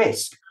greater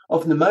risk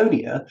of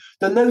pneumonia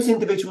than those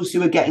individuals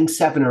who are getting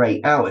 7 or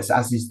 8 hours,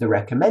 as is the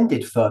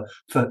recommended for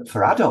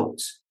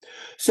adults.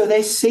 So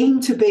there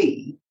seemed to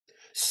be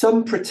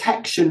some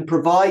protection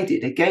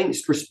provided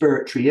against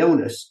respiratory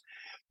illness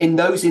in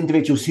those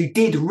individuals who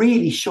did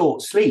really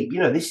short sleep.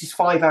 This is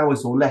 5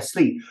 hours or less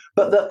sleep,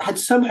 but that had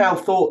somehow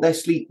thought their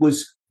sleep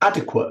was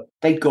adequate.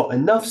 They'd got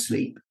enough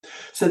sleep.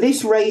 So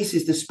this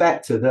raises the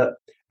spectre that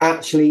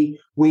actually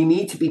we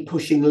need to be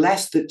pushing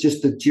less than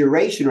just the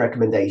duration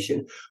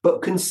recommendation,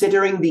 but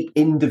considering the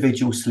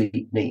individual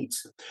sleep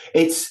needs.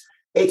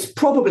 It's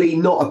probably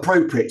not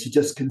appropriate to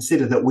just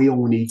consider that we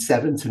all need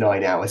 7 to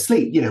 9 hours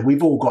sleep.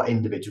 We've all got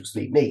individual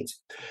sleep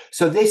needs.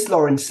 So this,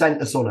 Lauren, sent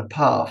us on a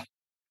path.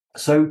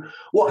 So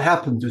what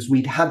happened was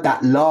we'd had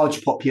that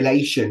large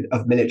population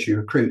of military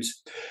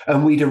recruits,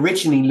 and we'd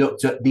originally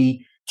looked at the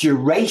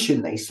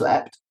duration they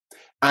slept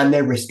and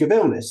their risk of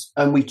illness.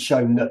 And we'd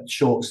shown that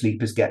short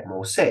sleepers get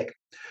more sick.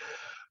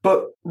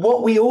 But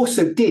what we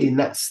also did in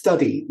that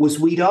study was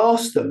we'd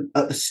asked them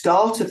at the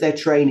start of their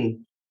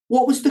training,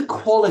 what was the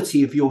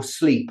quality of your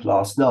sleep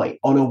last night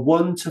on a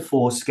 1 to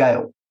 4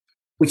 scale?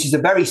 Which is a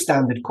very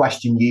standard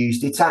question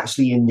used. It's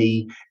actually in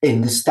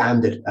the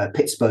standard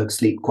Pittsburgh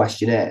Sleep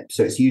Questionnaire.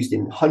 So it's used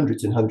in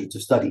hundreds and hundreds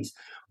of studies.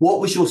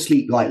 What was your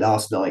sleep like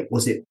last night?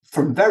 Was it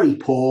from very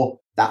poor,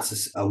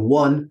 that's a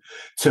 1,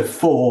 to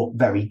 4,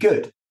 very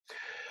good?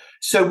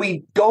 So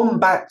we've gone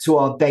back to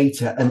our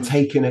data and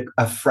taken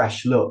a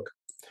fresh look.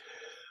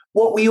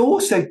 What we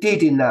also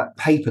did in that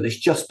paper that's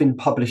just been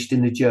published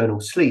in the journal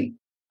Sleep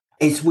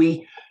is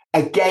we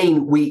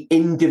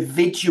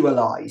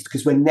individualized,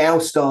 because we're now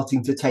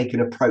starting to take an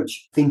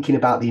approach thinking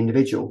about the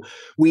individual.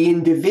 We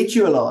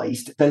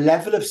individualized the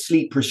level of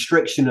sleep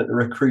restriction that the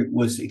recruit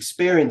was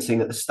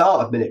experiencing at the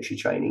start of military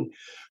training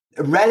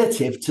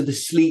relative to the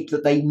sleep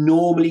that they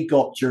normally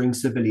got during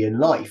civilian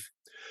life.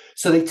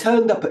 So they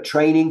turned up at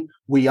training.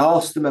 We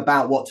asked them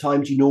about what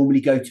time do you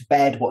normally go to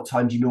bed? What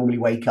time do you normally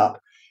wake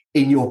up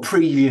in your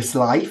previous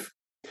life?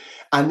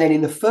 And then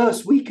in the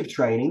first week of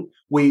training,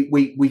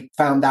 we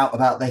found out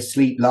about their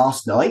sleep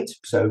last night.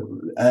 So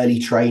early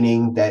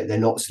training, they're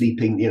not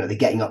sleeping, they're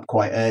getting up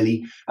quite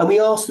early. And we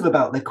asked them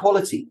about their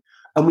quality.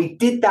 And we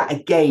did that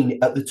again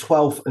at the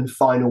 12th and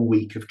final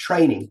week of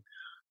training.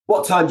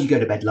 What time did you go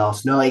to bed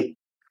last night?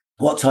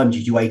 What time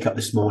did you wake up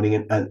this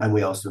morning? And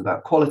we asked them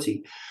about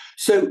quality.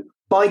 So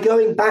by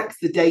going back to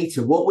the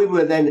data, what we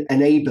were then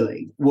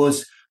enabling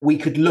was we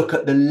could look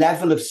at the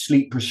level of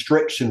sleep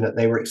restriction that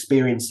they were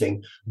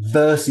experiencing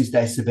versus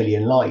their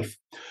civilian life.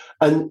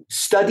 And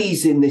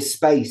studies in this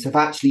space have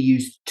actually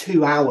used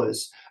 2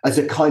 hours as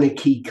a kind of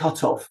key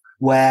cutoff,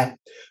 where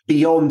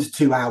beyond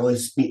 2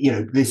 hours,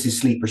 this is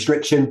sleep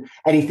restriction.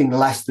 Anything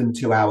less than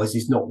 2 hours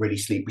is not really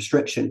sleep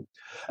restriction.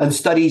 And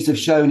studies have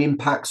shown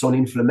impacts on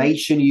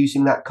inflammation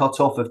using that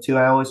cutoff of 2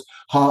 hours,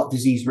 heart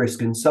disease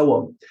risk, and so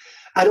on.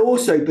 And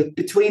also,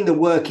 between the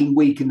working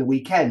week and the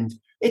weekend,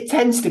 it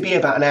tends to be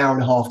about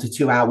 1.5 hours to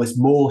 2 hours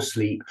more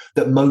sleep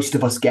that most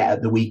of us get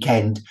at the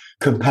weekend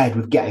compared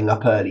with getting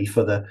up early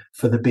for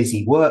the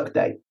busy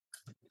workday.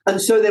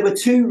 And so there were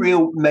 2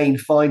 real main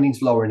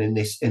findings, Lauren, in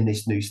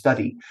this new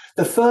study.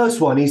 The first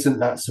one isn't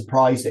that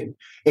surprising.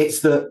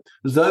 It's that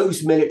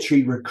those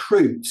military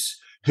recruits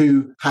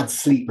who had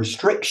sleep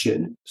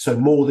restriction, so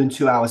more than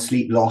 2 hours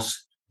sleep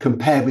loss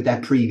compared with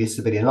their previous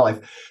civilian life,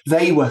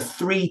 they were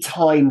 3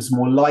 times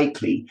more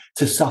likely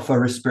to suffer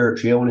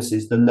respiratory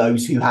illnesses than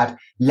those who had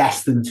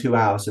less than 2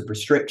 hours of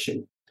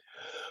restriction.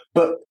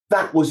 But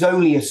that was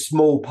only a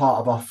small part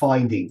of our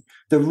finding.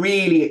 The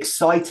really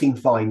exciting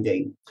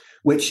finding,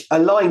 which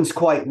aligns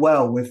quite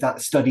well with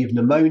that study of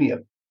pneumonia,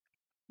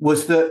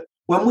 was that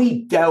when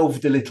we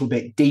delved a little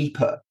bit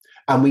deeper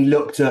and we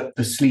looked at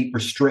the sleep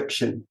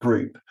restriction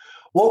group,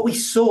 what we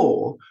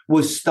saw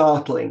was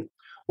startling.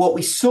 What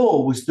we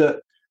saw was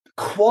that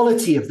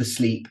quality of the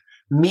sleep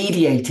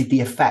mediated the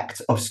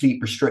effect of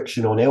sleep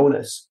restriction on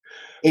illness.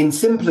 In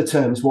simpler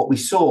terms, what we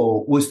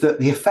saw was that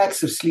the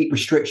effects of sleep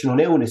restriction on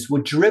illness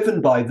were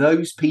driven by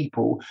those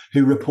people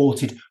who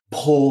reported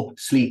poor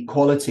sleep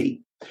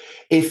quality.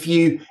 If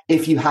you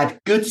had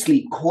good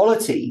sleep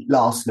quality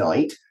last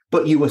night,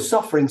 but you were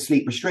suffering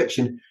sleep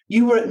restriction,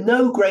 you were at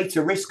no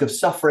greater risk of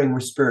suffering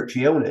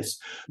respiratory illness.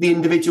 The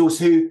individuals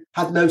who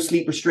had no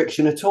sleep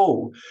restriction at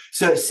all.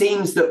 So it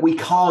seems that we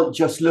can't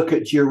just look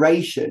at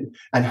duration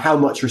and how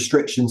much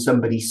restriction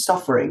somebody's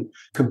suffering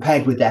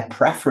compared with their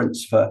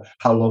preference for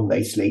how long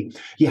they sleep.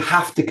 You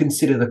have to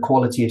consider the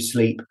quality of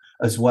sleep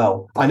as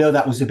well. I know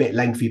that was a bit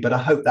lengthy, but I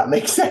hope that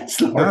makes sense,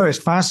 Lauren. No, it's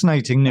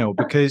fascinating, Neil,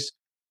 because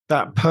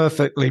that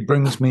perfectly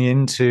brings me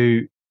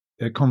into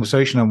a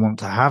conversation I want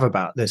to have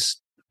about this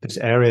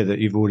area that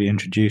you've already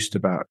introduced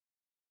about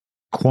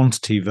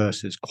quantity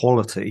versus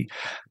quality.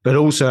 But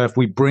also, if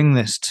we bring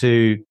this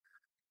to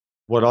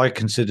what I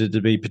consider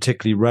to be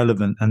particularly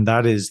relevant, and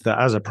that is that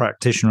as a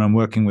practitioner, I'm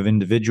working with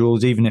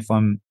individuals. Even if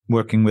I'm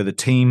working with a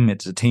team,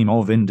 it's a team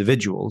of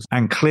individuals.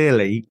 And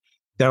clearly,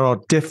 there are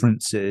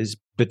differences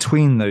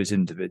between those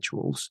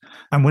individuals.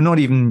 And we're not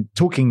even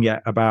talking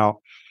yet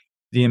about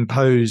the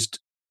imposed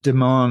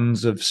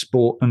demands of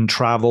sport and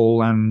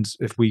travel. And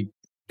if we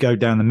go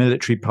down the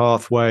military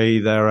pathway,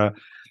 there are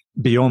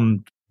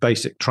beyond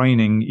basic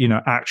training,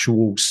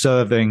 actual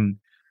serving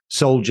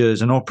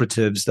soldiers and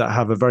operatives that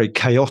have a very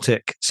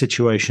chaotic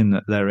situation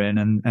that they're in.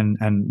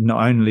 And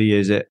not only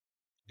is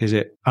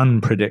it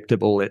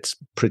unpredictable, it's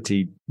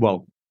pretty,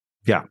 well,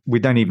 yeah, we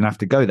don't even have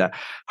to go there.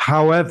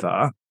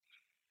 However,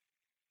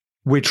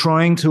 we're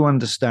trying to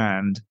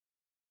understand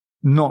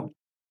not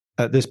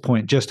at this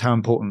point just how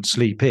important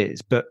sleep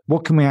is, but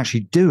what can we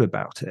actually do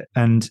about it?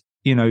 And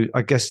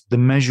I guess the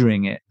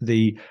measuring it,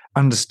 the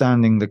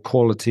understanding the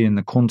quality and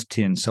the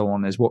quantity and so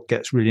on is what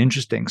gets really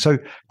interesting. So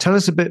tell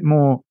us a bit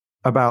more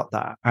about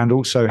that, and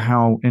also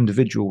how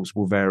individuals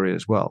will vary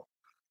as well.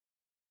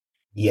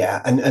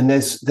 Yeah, and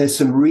there's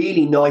some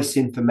really nice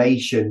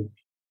information,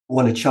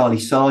 one of Charlie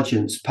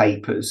Sargent's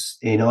papers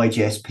in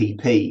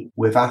IJSPP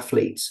with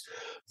athletes,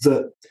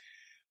 that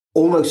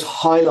almost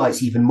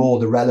highlights even more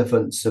the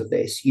relevance of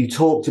this. You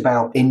talked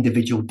about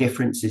individual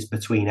differences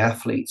between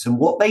athletes, and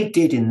what they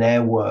did in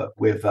their work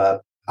with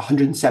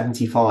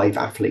 175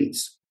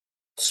 athletes,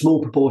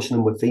 small proportion of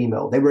them were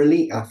female. They were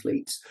elite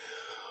athletes.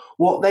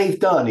 What they've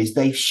done is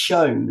they've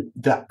shown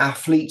that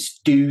athletes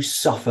do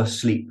suffer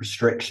sleep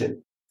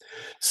restriction.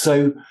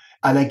 So,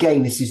 and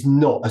again, this is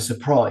not a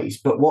surprise,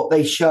 but what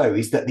they show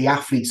is that the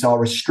athletes are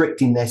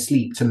restricting their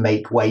sleep to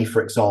make way,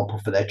 for example,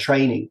 for their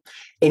training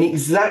in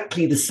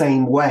exactly the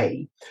same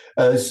way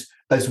as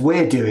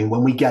we're doing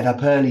when we get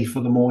up early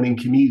for the morning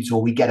commute,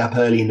 or we get up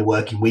early in the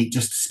working week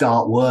just to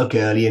start work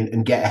early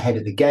and get ahead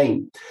of the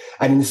game.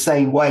 And in the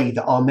same way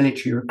that our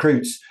military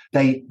recruits,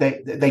 they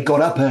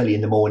got up early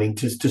in the morning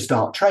to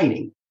start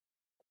training.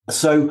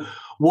 So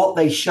what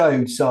they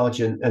showed,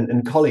 Sargent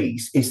and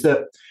colleagues, is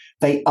that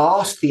they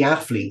asked the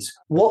athletes,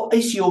 what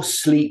is your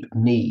sleep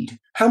need?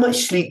 How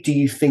much sleep do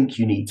you think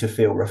you need to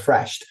feel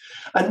refreshed?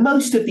 And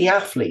most of the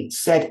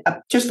athletes said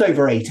just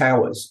over 8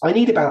 hours. I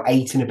need about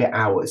 8 and a bit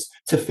hours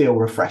to feel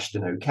refreshed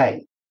and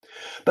okay.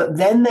 But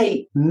then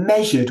they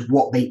measured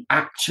what they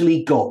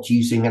actually got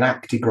using an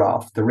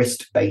actigraph, the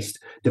wrist-based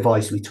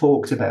device we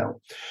talked about.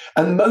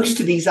 And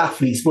most of these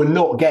athletes were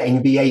not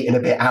getting the 8 and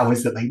a bit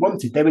hours that they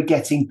wanted. They were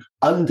getting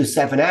under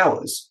 7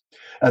 hours.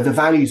 The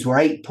values were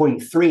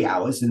 8.3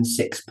 hours and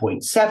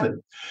 6.7.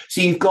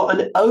 So you've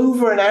got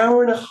over an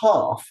hour and a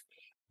half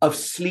of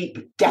sleep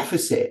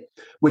deficit,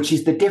 which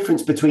is the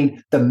difference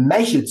between the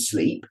measured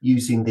sleep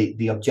using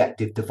the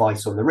objective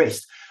device on the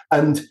wrist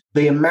and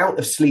the amount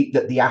of sleep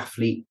that the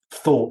athlete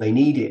thought they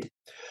needed.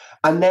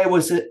 And there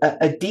was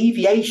a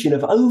deviation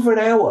of over an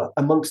hour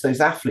amongst those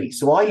athletes.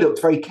 So I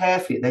looked very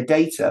carefully at their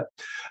data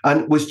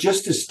and was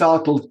just as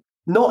startled,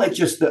 not at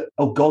just that,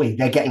 oh golly,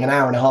 they're getting an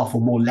hour and a half or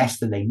more less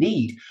than they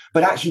need,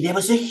 but actually there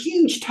was a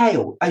huge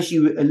tail, as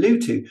you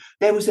allude to.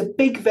 There was a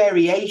big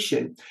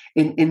variation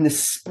in the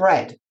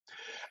spread.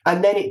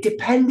 And then it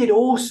depended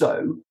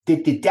also,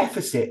 did the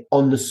deficit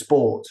on the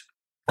sport.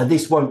 And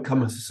this won't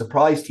come as a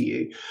surprise to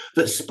you,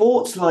 that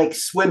sports like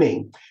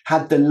swimming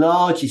had the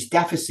largest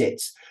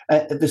deficits.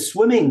 The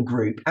swimming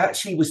group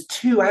actually was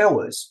 2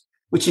 hours,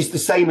 which is the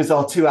same as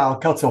our 2-hour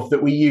cutoff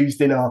that we used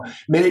in our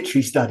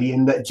military study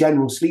and that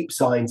general sleep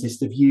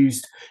scientists have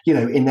used,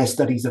 in their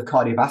studies of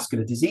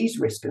cardiovascular disease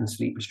risk and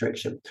sleep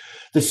restriction.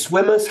 The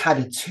swimmers had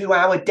a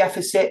 2-hour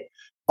deficit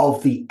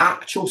of the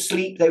actual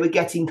sleep they were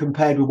getting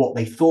compared with what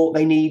they thought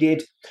they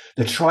needed.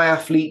 The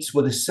triathletes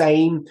were the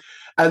same.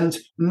 And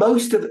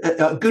most of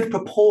a good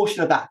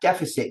proportion of that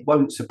deficit,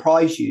 won't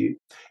surprise you,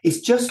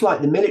 is just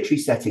like the military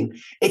setting.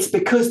 It's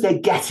because they're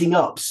getting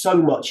up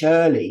so much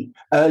earlier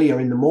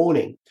in the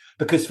morning.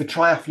 Because for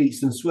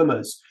triathletes and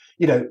swimmers,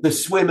 the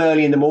swim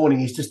early in the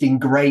morning is just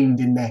ingrained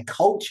in their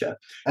culture.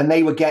 And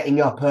they were getting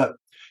up at,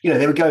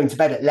 they were going to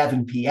bed at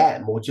 11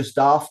 p.m. or just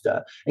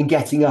after and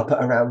getting up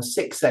at around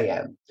 6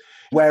 a.m.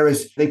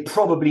 Whereas they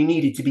probably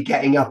needed to be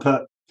getting up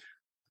at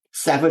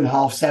 7,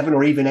 half 7,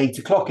 or even 8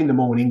 o'clock in the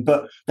morning,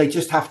 but they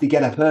just have to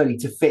get up early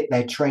to fit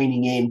their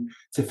training in,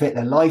 to fit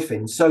their life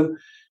in. So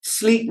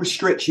sleep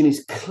restriction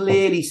is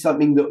clearly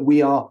something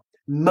that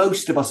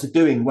most of us are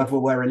doing, whether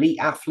we're elite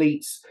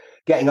athletes,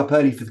 getting up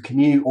early for the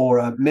commute, or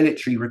a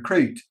military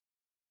recruit.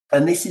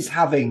 And this is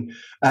having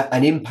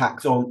an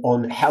impact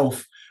on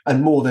health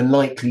and more than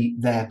likely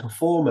their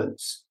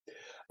performance.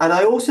 And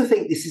I also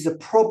think this is a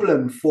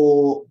problem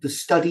for the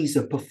studies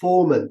of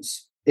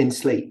performance in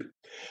sleep,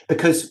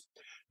 because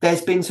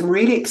there's been some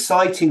really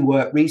exciting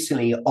work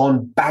recently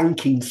on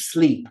banking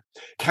sleep.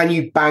 Can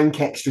you bank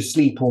extra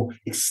sleep or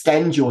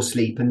extend your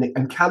sleep?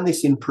 And can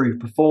this improve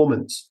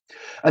performance?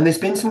 And there's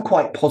been some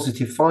quite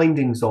positive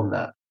findings on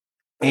that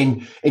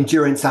in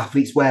endurance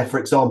athletes where, for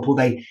example,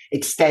 they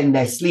extend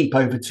their sleep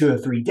over 2 or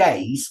 3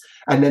 days,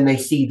 and then they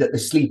see that the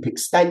sleep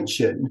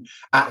extension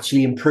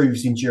actually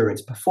improves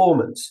endurance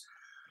performance.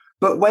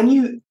 But when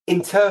you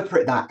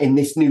interpret that in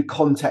this new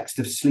context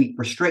of sleep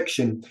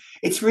restriction,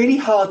 it's really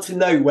hard to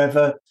know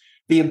whether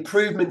the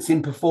improvements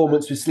in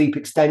performance with sleep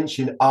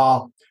extension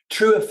are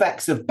true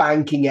effects of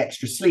banking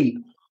extra sleep,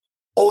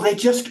 or they're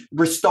just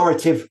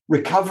restorative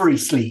recovery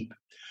sleep.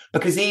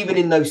 Because even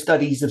in those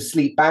studies of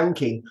sleep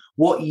banking,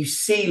 what you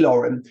see,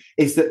 Lauren,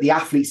 is that the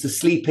athletes are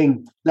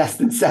sleeping less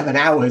than 7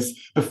 hours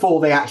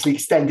before they actually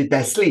extended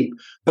their sleep.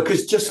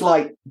 Because just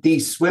like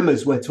these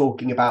swimmers we're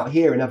talking about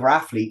here and other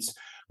athletes,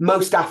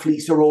 most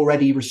athletes are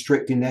already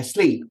restricting their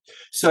sleep.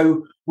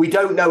 So we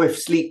don't know if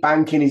sleep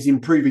banking is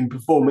improving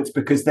performance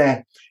because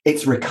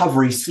it's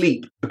recovery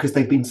sleep because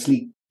they've been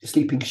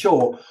sleeping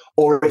short,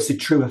 or it's a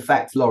true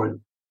effect,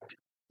 Lauren.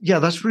 Yeah,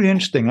 that's really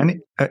interesting.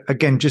 And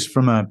again, just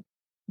from a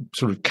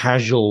sort of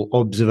casual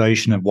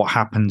observation of what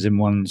happens in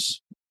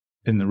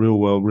the real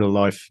world, real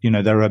life,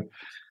 there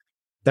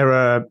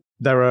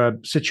are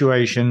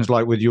situations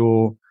like with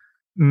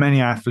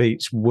many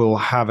athletes will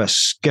have a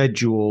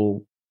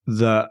schedule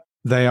that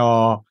they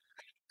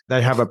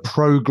have a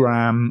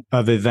program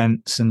of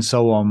events and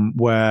so on,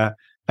 where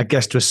I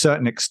guess to a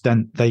certain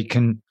extent they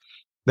can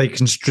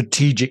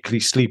strategically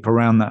sleep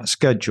around that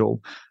schedule.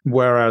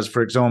 Whereas,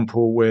 for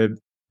example, with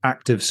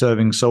active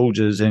serving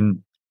soldiers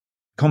in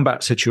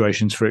combat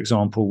situations, for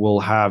example, will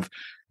have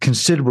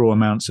considerable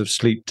amounts of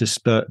sleep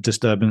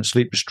disturbance,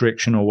 sleep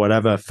restriction or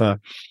whatever for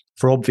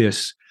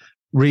obvious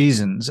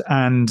reasons.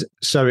 And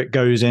so it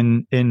goes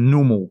in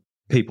normal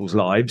people's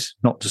lives,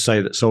 not to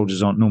say that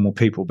soldiers aren't normal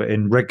people, but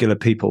in regular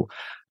people.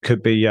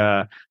 Could be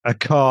a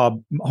car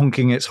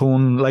honking its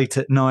horn late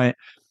at night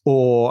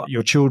or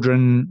your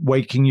children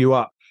waking you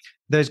up.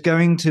 There's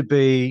going to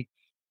be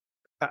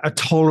a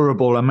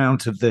tolerable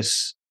amount of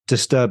this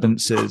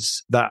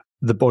disturbances that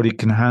the body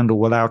can handle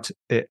without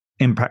it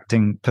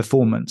impacting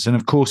performance. And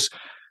of course,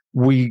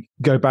 we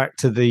go back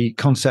to the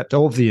concept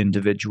of the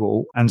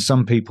individual, and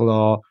some people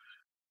are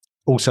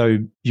also,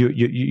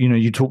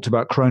 you talked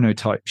about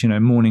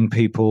chronotypes, morning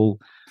people,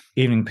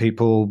 evening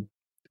people,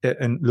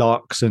 and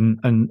larks and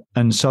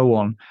so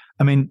on.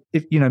 I mean,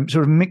 if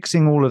sort of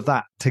mixing all of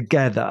that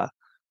together,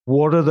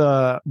 what are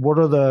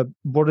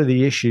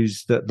the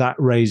issues that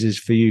raises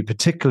for you,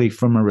 particularly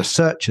from a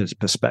researcher's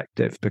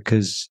perspective?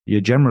 Because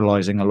you're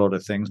generalizing a lot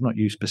of things, not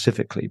you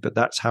specifically, but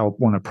that's how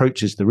one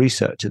approaches the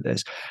research of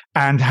this.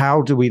 And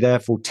how do we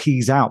therefore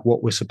tease out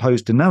what we're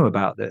supposed to know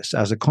about this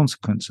as a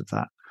consequence of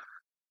that?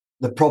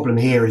 The problem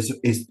here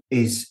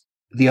is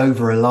the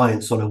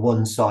over-reliance on a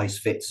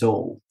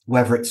one-size-fits-all,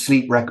 whether it's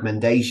sleep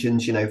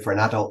recommendations, for an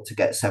adult to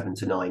get 7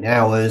 to 9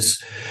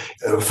 hours,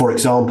 for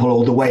example,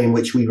 or the way in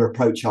which we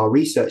approach our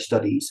research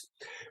studies.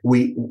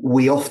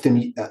 We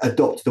often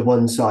adopt the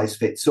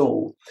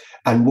one-size-fits-all.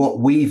 And what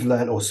we've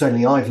learned, or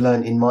certainly I've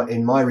learned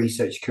in my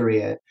research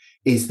career,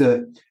 is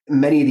that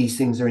many of these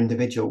things are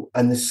individual,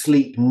 and the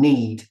sleep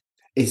need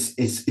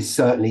is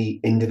certainly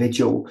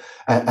individual,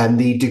 and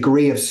the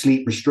degree of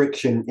sleep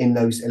restriction in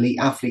those elite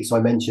athletes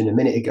I mentioned a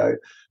minute ago,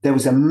 there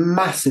was a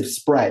massive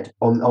spread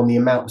on the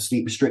amount of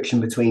sleep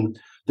restriction between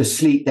the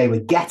sleep they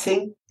were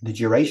getting, the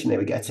duration they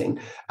were getting,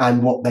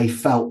 and what they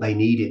felt they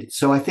needed.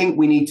 So I think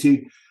we need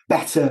to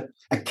better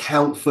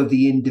account for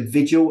the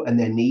individual and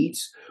their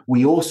needs.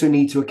 We also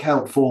need to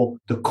account for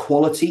the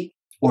quality,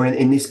 or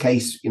in this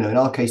case, in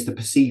our case, the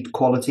perceived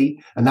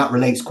quality, and that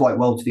relates quite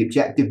well to the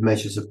objective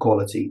measures of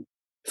quality.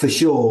 For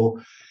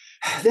sure,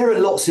 there are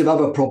lots of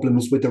other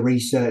problems with the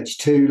research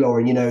too,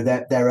 Lauren.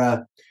 There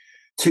are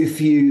too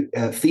few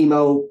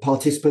female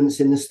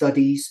participants in the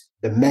studies.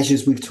 The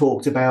measures we've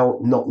talked about,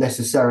 not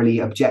necessarily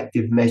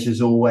objective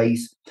measures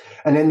always.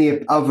 And then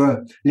the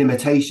other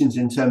limitations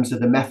in terms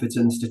of the methods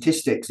and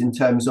statistics, in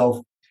terms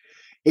of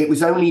it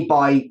was only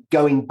by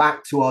going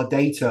back to our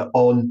data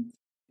on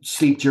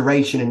sleep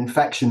duration and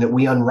infection that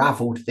we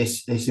unraveled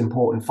this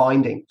important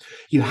finding.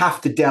 You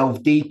have to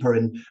delve deeper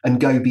and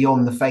go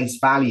beyond the face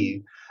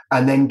value.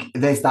 And then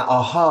there's that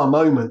aha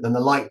moment, and the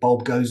light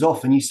bulb goes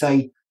off and you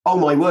say, oh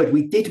my word,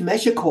 we did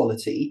measure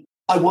quality.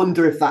 I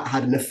wonder if that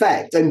had an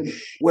effect. And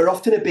we're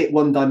often a bit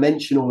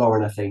one-dimensional,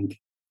 Lauren, I think.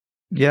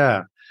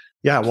 Yeah.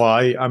 Well,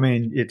 I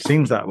mean, it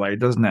seems that way,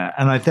 doesn't it?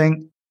 And I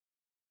think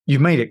you've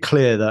made it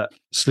clear that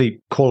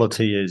sleep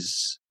quality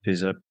is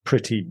a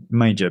pretty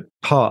major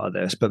part of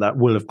this, but that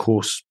will, of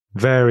course,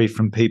 vary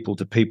from people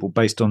to people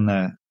based on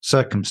their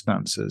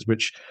circumstances,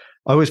 which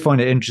I always find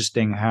it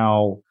interesting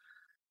how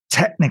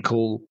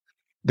technical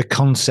the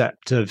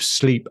concept of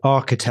sleep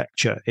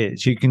architecture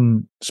is. You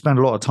can spend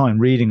a lot of time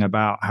reading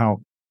about how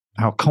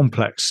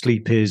complex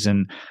sleep is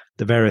and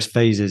the various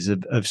phases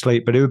of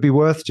sleep, but it would be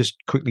worth just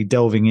quickly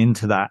delving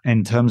into that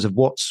in terms of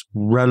what's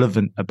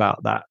relevant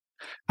about that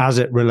as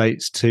it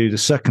relates to the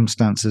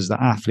circumstances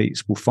that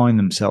athletes will find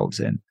themselves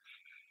in.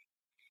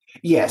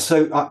 Yeah,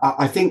 so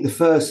I think the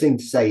first thing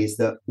to say is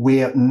that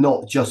we're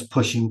not just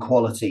pushing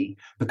quality,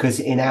 because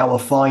in our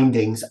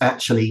findings,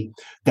 actually,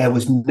 there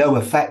was no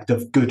effect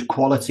of good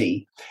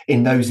quality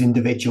in those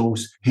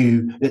individuals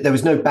there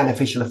was no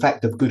beneficial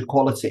effect of good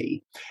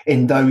quality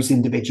in those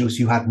individuals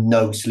who had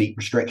no sleep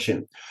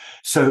restriction.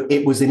 So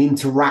it was an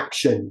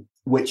interaction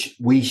which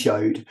we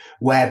showed,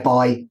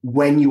 whereby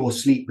when you're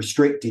sleep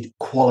restricted,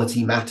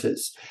 quality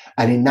matters.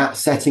 And in that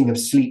setting of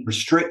sleep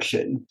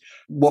restriction,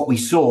 what we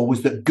saw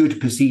was that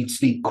good perceived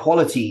sleep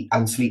quality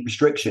and sleep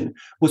restriction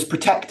was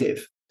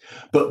protective,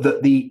 but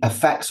that the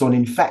effects on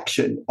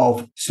infection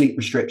of sleep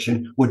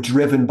restriction were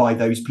driven by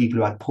those people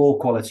who had poor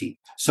quality.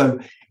 So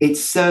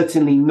it's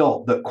certainly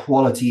not that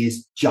quality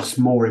is just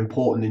more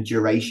important than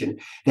duration.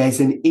 There's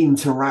an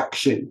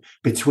interaction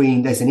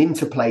there's an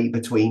interplay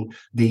between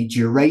the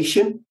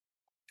duration,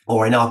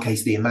 or in our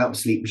case, the amount of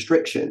sleep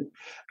restriction,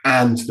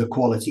 and the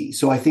quality.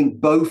 So I think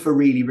both are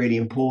really, really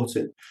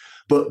important.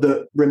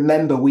 But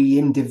remember, we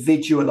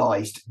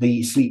individualized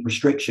the sleep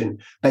restriction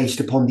based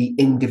upon the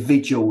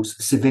individual's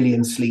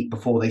civilian sleep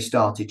before they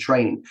started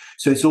training.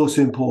 So it's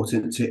also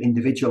important to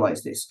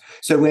individualize this.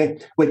 So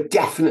we're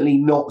definitely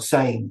not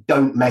saying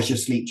don't measure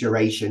sleep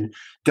duration,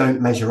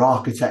 don't measure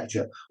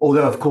architecture.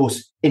 Although, of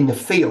course, in the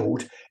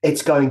field,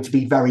 it's going to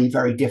be very,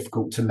 very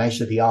difficult to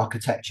measure the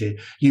architecture.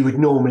 You would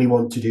normally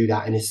want to do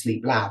that in a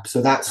sleep lab.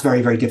 So that's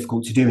very, very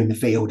difficult to do in the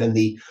field. And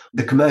the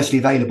commercially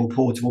available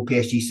portable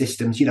PSG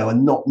systems, are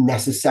not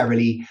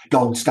necessarily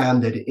gold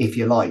standard, if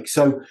you like.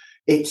 So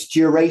it's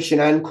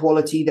duration and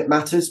quality that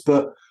matters.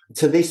 But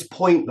to this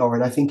point,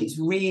 Lauren, I think it's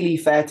really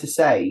fair to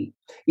say,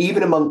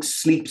 even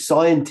amongst sleep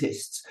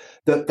scientists,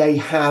 that they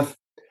have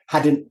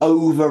had an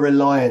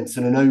over-reliance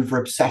and an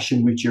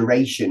over-obsession with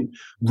duration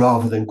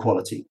rather than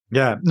quality.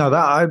 Yeah, no,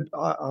 that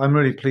I'm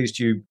really pleased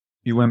you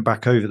went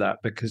back over that,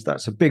 because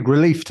that's a big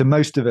relief to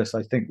most of us,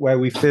 I think, where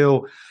we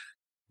feel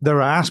there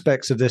are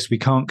aspects of this we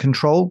can't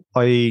control,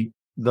 i.e.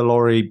 the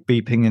lorry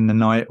beeping in the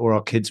night, or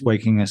our kids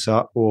waking us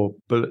up, or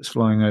bullets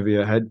flying over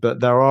your head. But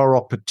there are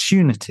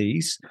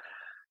opportunities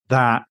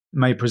that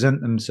may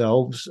present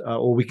themselves,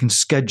 or we can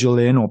schedule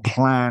in or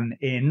plan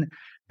in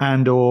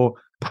and or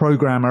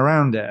program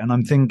around it. And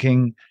I'm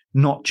thinking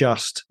not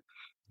just,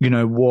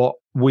 what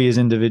we as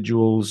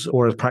individuals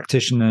or as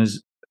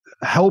practitioners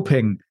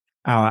helping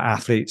our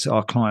athletes,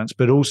 our clients,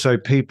 but also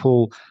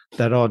people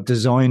that are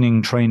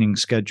designing training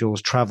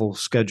schedules, travel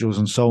schedules,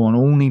 and so on,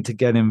 all need to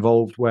get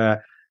involved,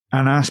 where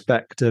an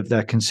aspect of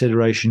their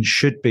consideration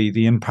should be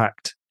the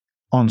impact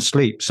on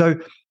sleep. So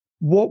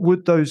what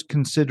would those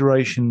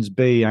considerations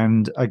be?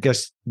 And I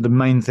guess the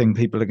main thing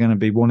people are going to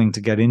be wanting to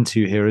get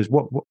into here is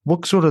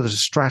what sort of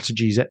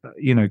strategies,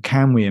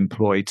 can we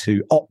employ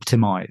to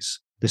optimize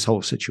this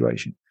whole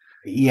situation?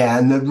 Yeah,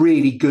 and the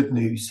really good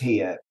news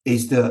here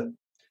is that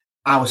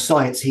our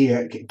science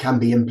here can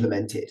be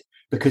implemented,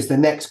 because the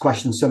next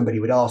question somebody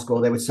would ask,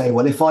 or they would say,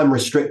 well, if I'm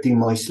restricting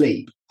my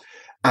sleep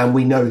and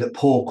we know that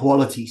poor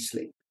quality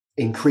sleep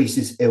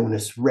increases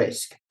illness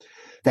risk,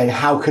 then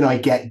how can I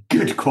get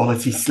good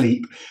quality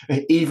sleep,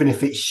 even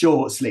if it's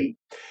short sleep?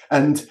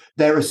 And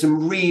there are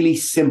some really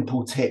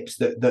simple tips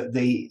that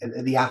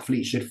the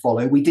athlete should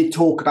follow. We did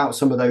talk about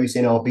some of those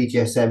in our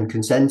BJSM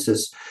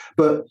consensus,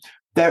 but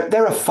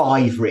there are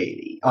 5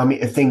 really,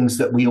 things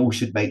that we all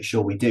should make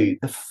sure we do.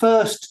 The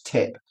first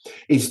tip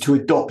is to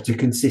adopt a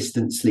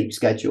consistent sleep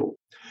schedule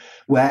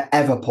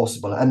wherever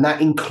possible, and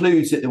that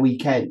includes at the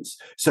weekends.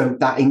 So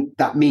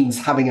that means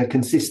having a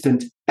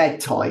consistent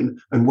bedtime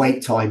and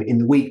wake time in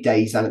the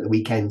weekdays and at the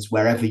weekends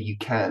wherever you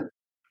can.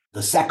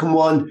 The second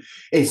one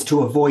is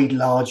to avoid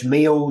large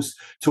meals,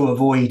 to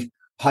avoid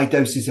high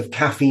doses of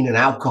caffeine and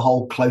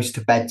alcohol close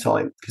to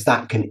bedtime, because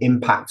that can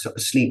impact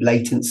sleep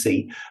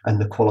latency and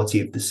the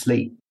quality of the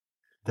sleep.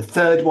 The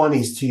third one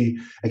is to,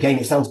 again,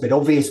 it sounds a bit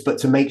obvious, but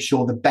to make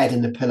sure the bed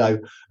and the pillow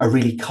are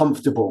really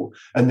comfortable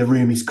and the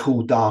room is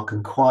cool, dark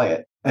and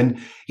quiet. And,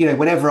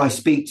 whenever I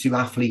speak to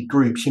athlete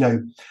groups,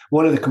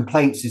 one of the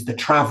complaints is the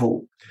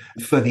travel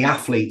for the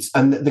athletes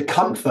and the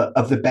comfort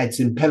of the beds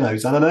and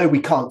pillows. And I know we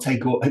can't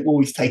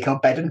always take our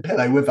bed and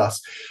pillow with us,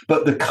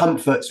 but the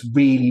comfort's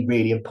really,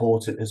 really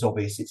important, as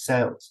obvious it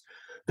sounds.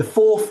 The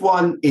fourth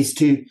one is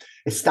to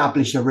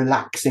establish a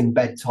relaxing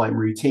bedtime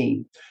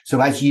routine.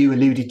 So as you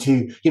alluded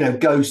to,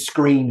 go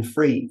screen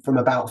free from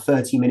about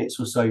 30 minutes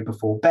or so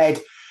before bed,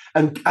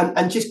 and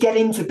just get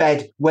into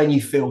bed when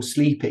you feel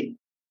sleepy.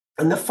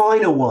 And the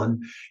final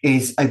one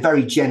is a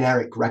very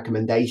generic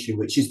recommendation,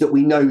 which is that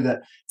we know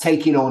that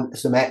taking on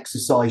some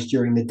exercise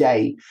during the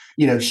day,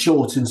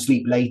 shortens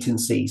sleep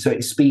latency. So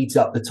it speeds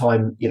up the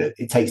time,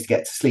 it takes to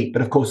get to sleep.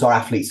 But of course, our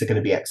athletes are going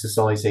to be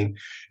exercising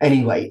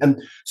anyway. And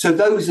so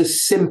those are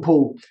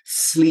simple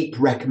sleep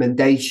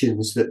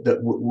recommendations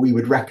that we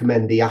would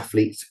recommend the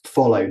athletes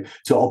follow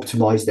to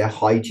optimize their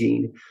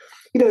hygiene.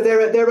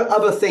 There are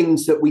other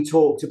things that we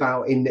talked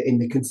about in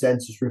the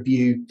consensus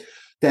review.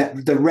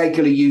 The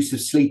regular use of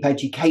sleep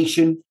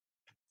education,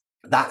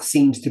 that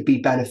seems to be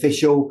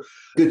beneficial.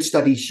 Good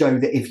studies show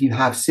that if you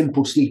have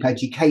simple sleep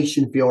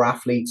education for your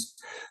athletes,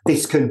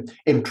 this can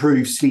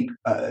improve sleep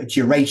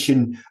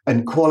duration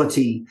and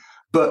quality.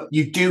 But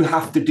you do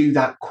have to do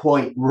that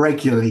quite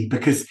regularly,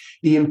 because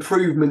the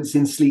improvements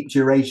in sleep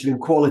duration and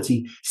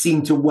quality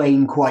seem to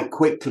wane quite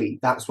quickly.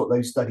 That's what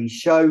those studies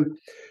show.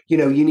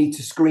 You need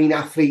to screen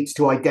athletes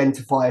to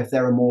identify if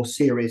there are more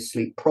serious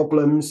sleep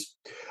problems.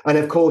 And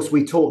of course,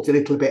 we talked a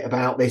little bit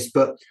about this,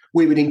 but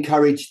we would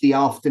encourage the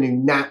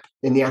afternoon nap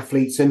in the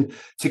athletes and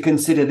to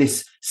consider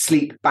this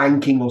sleep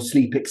banking or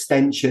sleep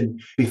extension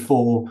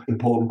before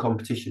important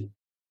competition.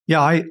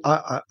 Yeah,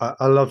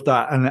 I love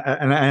that.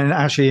 And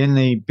actually in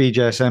the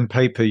BJSM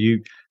paper,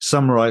 you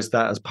summarized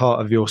that as part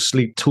of your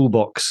sleep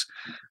toolbox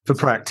for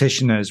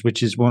practitioners,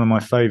 which is one of my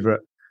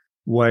favorite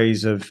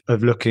ways of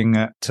looking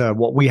at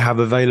what we have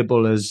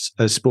available as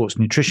sports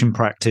nutrition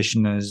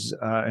practitioners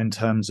in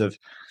terms of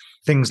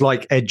things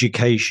like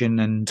education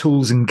and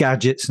tools and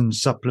gadgets and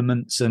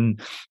supplements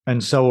and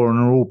so on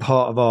are all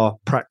part of our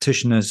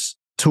practitioners'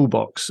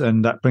 toolbox.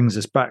 And that brings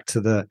us back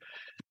to the,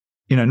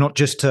 not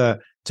just to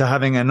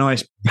having a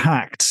nice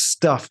packed,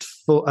 stuffed,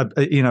 full,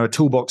 a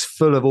toolbox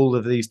full of all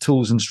of these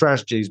tools and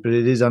strategies, but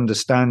it is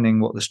understanding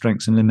what the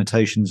strengths and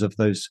limitations of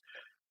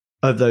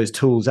those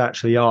tools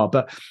actually are.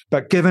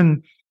 But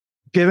given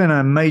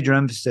a major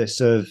emphasis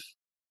of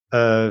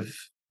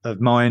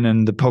mine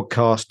and the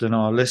podcast and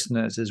our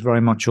listeners is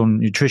very much on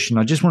nutrition,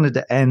 I just wanted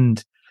to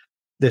end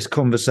this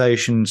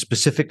conversation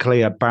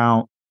specifically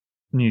about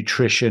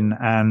nutrition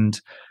and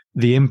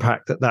the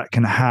impact that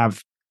can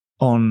have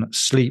on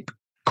sleep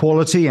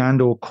quality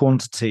and or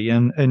quantity,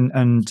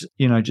 and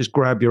just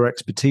grab your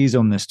expertise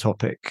on this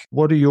topic.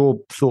 What are your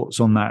thoughts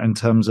on that in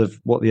terms of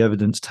what the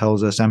evidence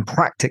tells us, and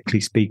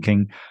practically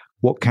speaking,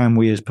 what can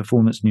we as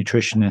performance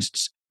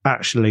nutritionists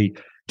actually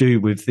do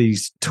with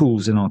these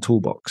tools in our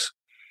toolbox?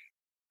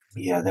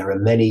 Yeah, there are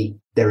many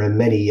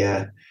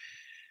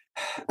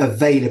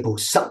available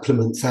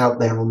supplements out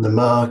there on the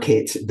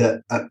market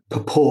that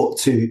purport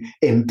to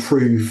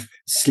improve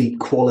sleep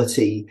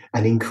quality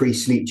and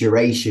increase sleep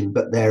duration,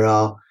 but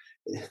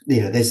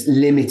there's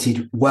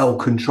limited,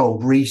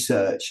 well-controlled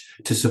research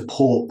to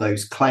support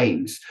those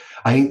claims.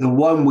 I think the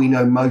one we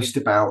know most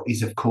about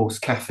is, of course,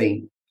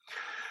 caffeine.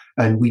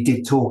 And we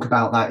did talk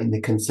about that in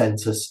the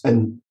consensus.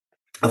 And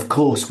of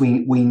course, we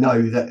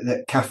know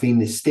that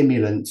caffeine is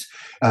stimulant.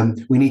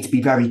 We need to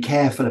be very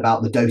careful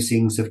about the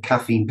dosings of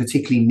caffeine,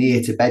 particularly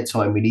near to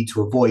bedtime. We need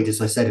to avoid,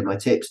 as I said in my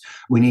tips,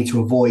 we need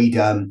to avoid,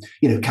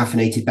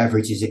 caffeinated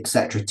beverages,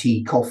 etc.,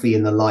 tea, coffee,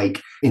 and the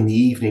like in the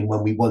evening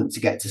when we want to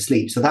get to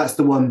sleep. So that's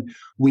the one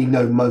we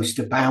know most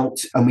about.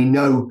 And we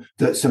know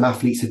that some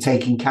athletes are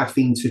taking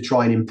caffeine to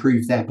try and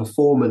improve their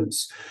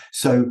performance.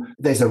 So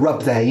there's a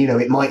rub there.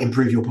 It might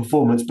improve your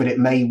performance, but it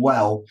may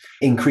well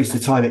increase the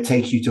time it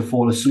takes you to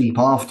fall asleep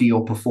after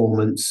your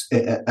performance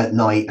at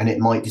night, and it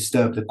might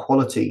disturb the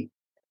quality.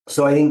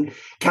 So I think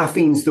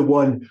caffeine's the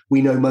one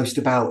we know most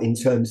about in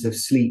terms of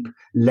sleep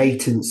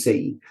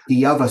latency.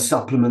 The other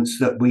supplements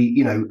that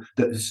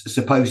that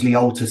supposedly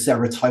alter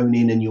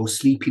serotonin and your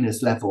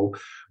sleepiness level,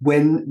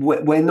 when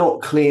we're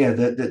not clear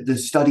that the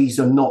studies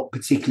are not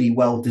particularly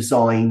well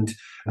designed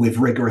with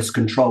rigorous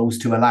controls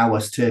to allow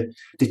us to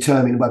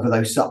determine whether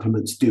those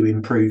supplements do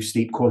improve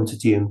sleep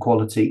quantity and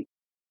quality.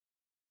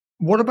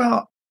 What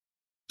about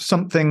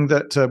something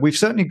that we've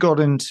certainly got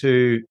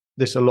into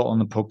this a lot on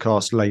the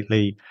podcast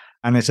lately,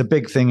 and it's a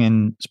big thing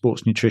in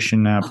sports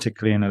nutrition now,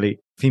 particularly in elite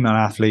female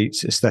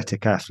athletes,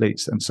 aesthetic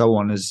athletes, and so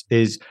on,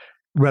 is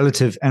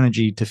relative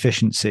energy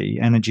deficiency.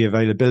 Energy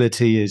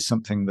availability is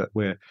something that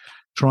we're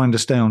trying to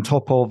stay on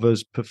top of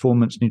as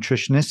performance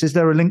nutritionists. Is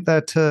there a link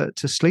there to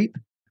sleep?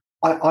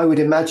 I would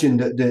imagine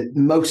that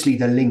mostly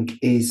the link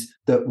is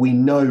that we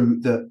know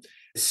that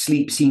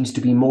sleep seems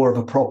to be more of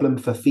a problem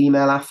for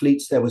female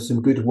athletes. There was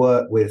some good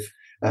work with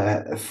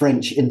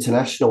French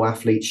international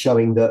athletes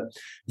showing that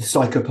the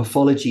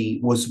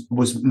psychopathology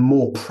was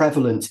more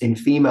prevalent in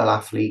female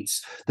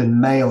athletes than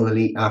male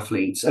elite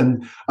athletes.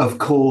 And of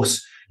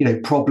course,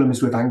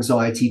 problems with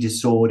anxiety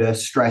disorder,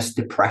 stress,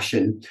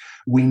 depression,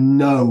 we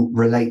know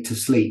relate to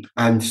sleep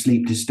and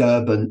sleep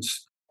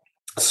disturbance.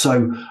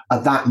 So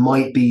that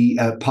might be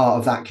part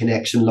of that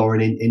connection, Lauren,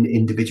 in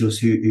individuals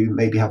who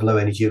maybe have low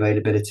energy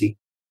availability.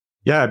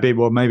 Yeah,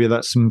 maybe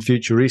that's some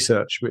future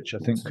research, which I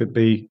think could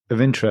be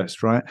of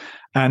interest, right?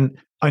 And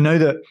I know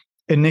that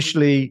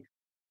initially,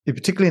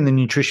 particularly in the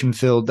nutrition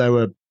field, there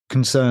were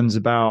concerns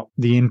about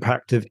the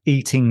impact of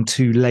eating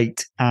too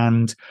late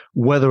and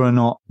whether or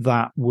not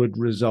that would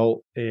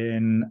result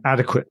in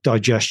adequate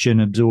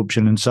digestion,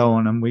 absorption, and so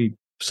on. And we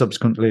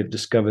subsequently have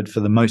discovered, for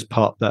the most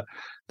part,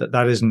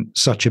 that isn't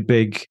such a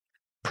big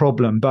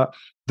problem. But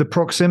the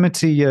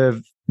proximity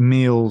of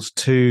meals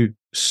to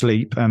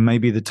sleep and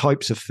maybe the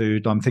types of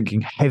food, I'm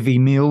thinking heavy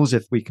meals,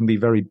 if we can be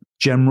very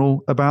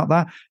general about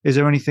that. Is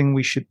there anything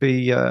we should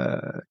be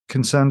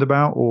concerned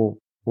about or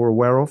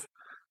aware of?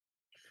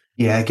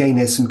 Yeah, again,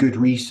 there's some good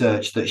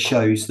research that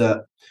shows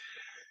that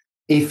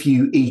if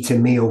you eat a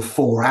meal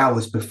 4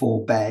 hours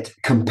before bed,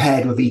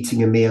 compared with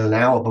eating a meal an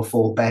hour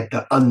before bed,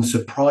 that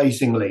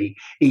unsurprisingly,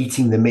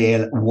 eating the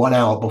meal 1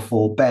 hour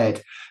before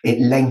bed,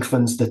 it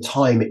lengthens the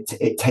time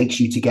it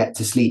takes you to get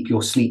to sleep,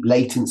 your sleep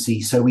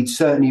latency. So we'd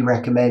certainly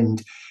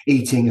recommend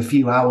eating a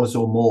few hours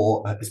or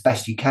more, as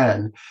best you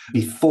can,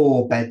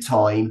 before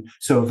bedtime.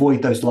 So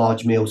avoid those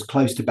large meals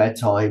close to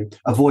bedtime,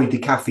 avoid the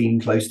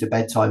caffeine close to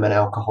bedtime and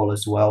alcohol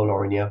as well,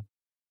 Lauren. Yeah.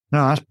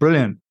 No, that's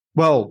brilliant.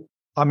 Well,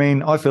 I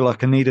mean, I feel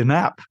like I need a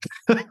nap.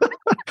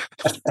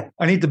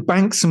 I need to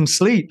bank some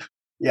sleep.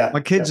 Yeah,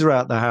 my kids are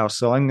out the house,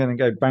 so I'm going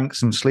to go bank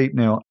some sleep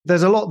now.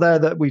 There's a lot there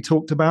that we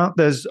talked about.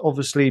 There's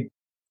obviously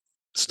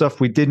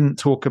stuff we didn't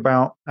talk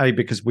about,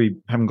 because we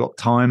haven't got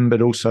time,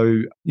 but also,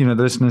 the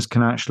listeners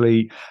can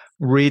actually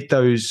read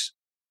those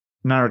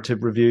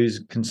narrative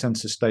reviews,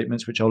 consensus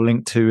statements, which I'll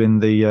link to in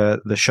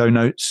the show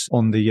notes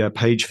on the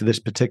page for this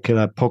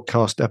particular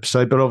podcast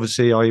episode. But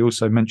obviously, I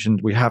also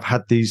mentioned we have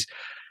had these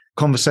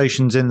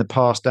conversations in the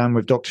past, and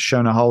with Dr.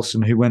 Shona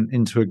Halson, who went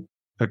into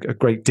a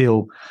great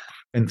deal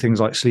in things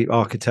like sleep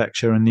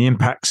architecture and the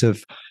impacts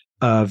of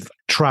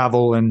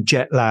travel and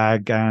jet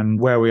lag and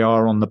where we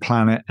are on the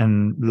planet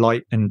and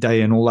light and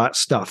day and all that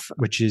stuff,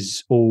 which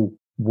is all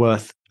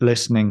worth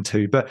listening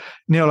to. But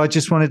Neil, I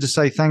just wanted to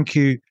say thank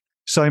you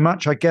so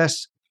much. I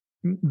guess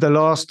the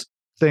last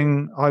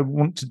thing I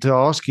wanted to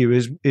ask you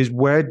is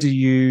where do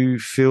you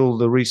feel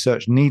the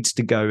research needs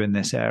to go in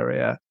this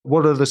area?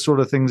 What are the sort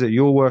of things that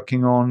you're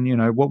working on?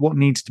 What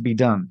needs to be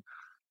done?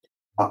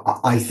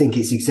 I think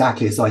it's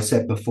exactly as I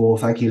said before.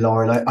 Thank you,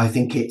 Lauren. I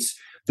think it's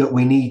that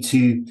we need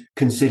to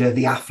consider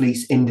the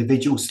athlete's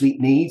individual sleep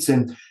needs,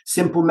 and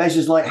simple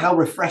measures like how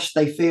refreshed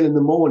they feel in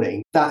the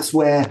morning. That's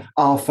where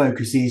our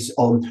focus is,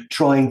 on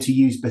trying to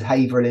use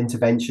behavioral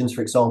interventions,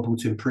 for example,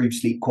 to improve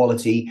sleep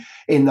quality,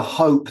 in the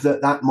hope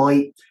that that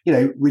might,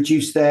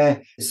 reduce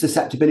their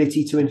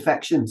susceptibility to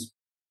infections.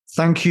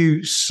 Thank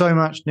you so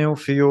much, Neil,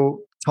 for your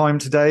time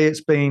today.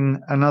 It's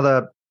been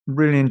another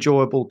really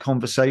enjoyable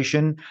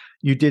conversation.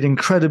 You did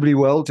incredibly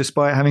well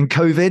despite having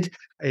COVID.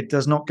 It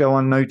does not go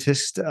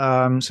unnoticed.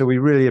 So we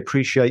really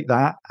appreciate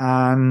that.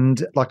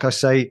 And like I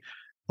say,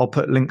 I'll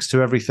put links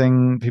to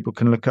everything. People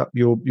can look up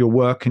your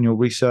work and your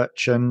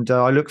research. And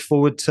I look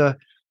forward to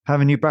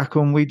having you back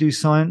on We Do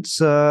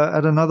Science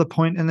at another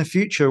point in the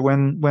future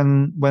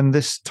when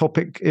this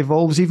topic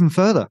evolves even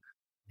further.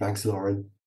 Thanks, Lauren.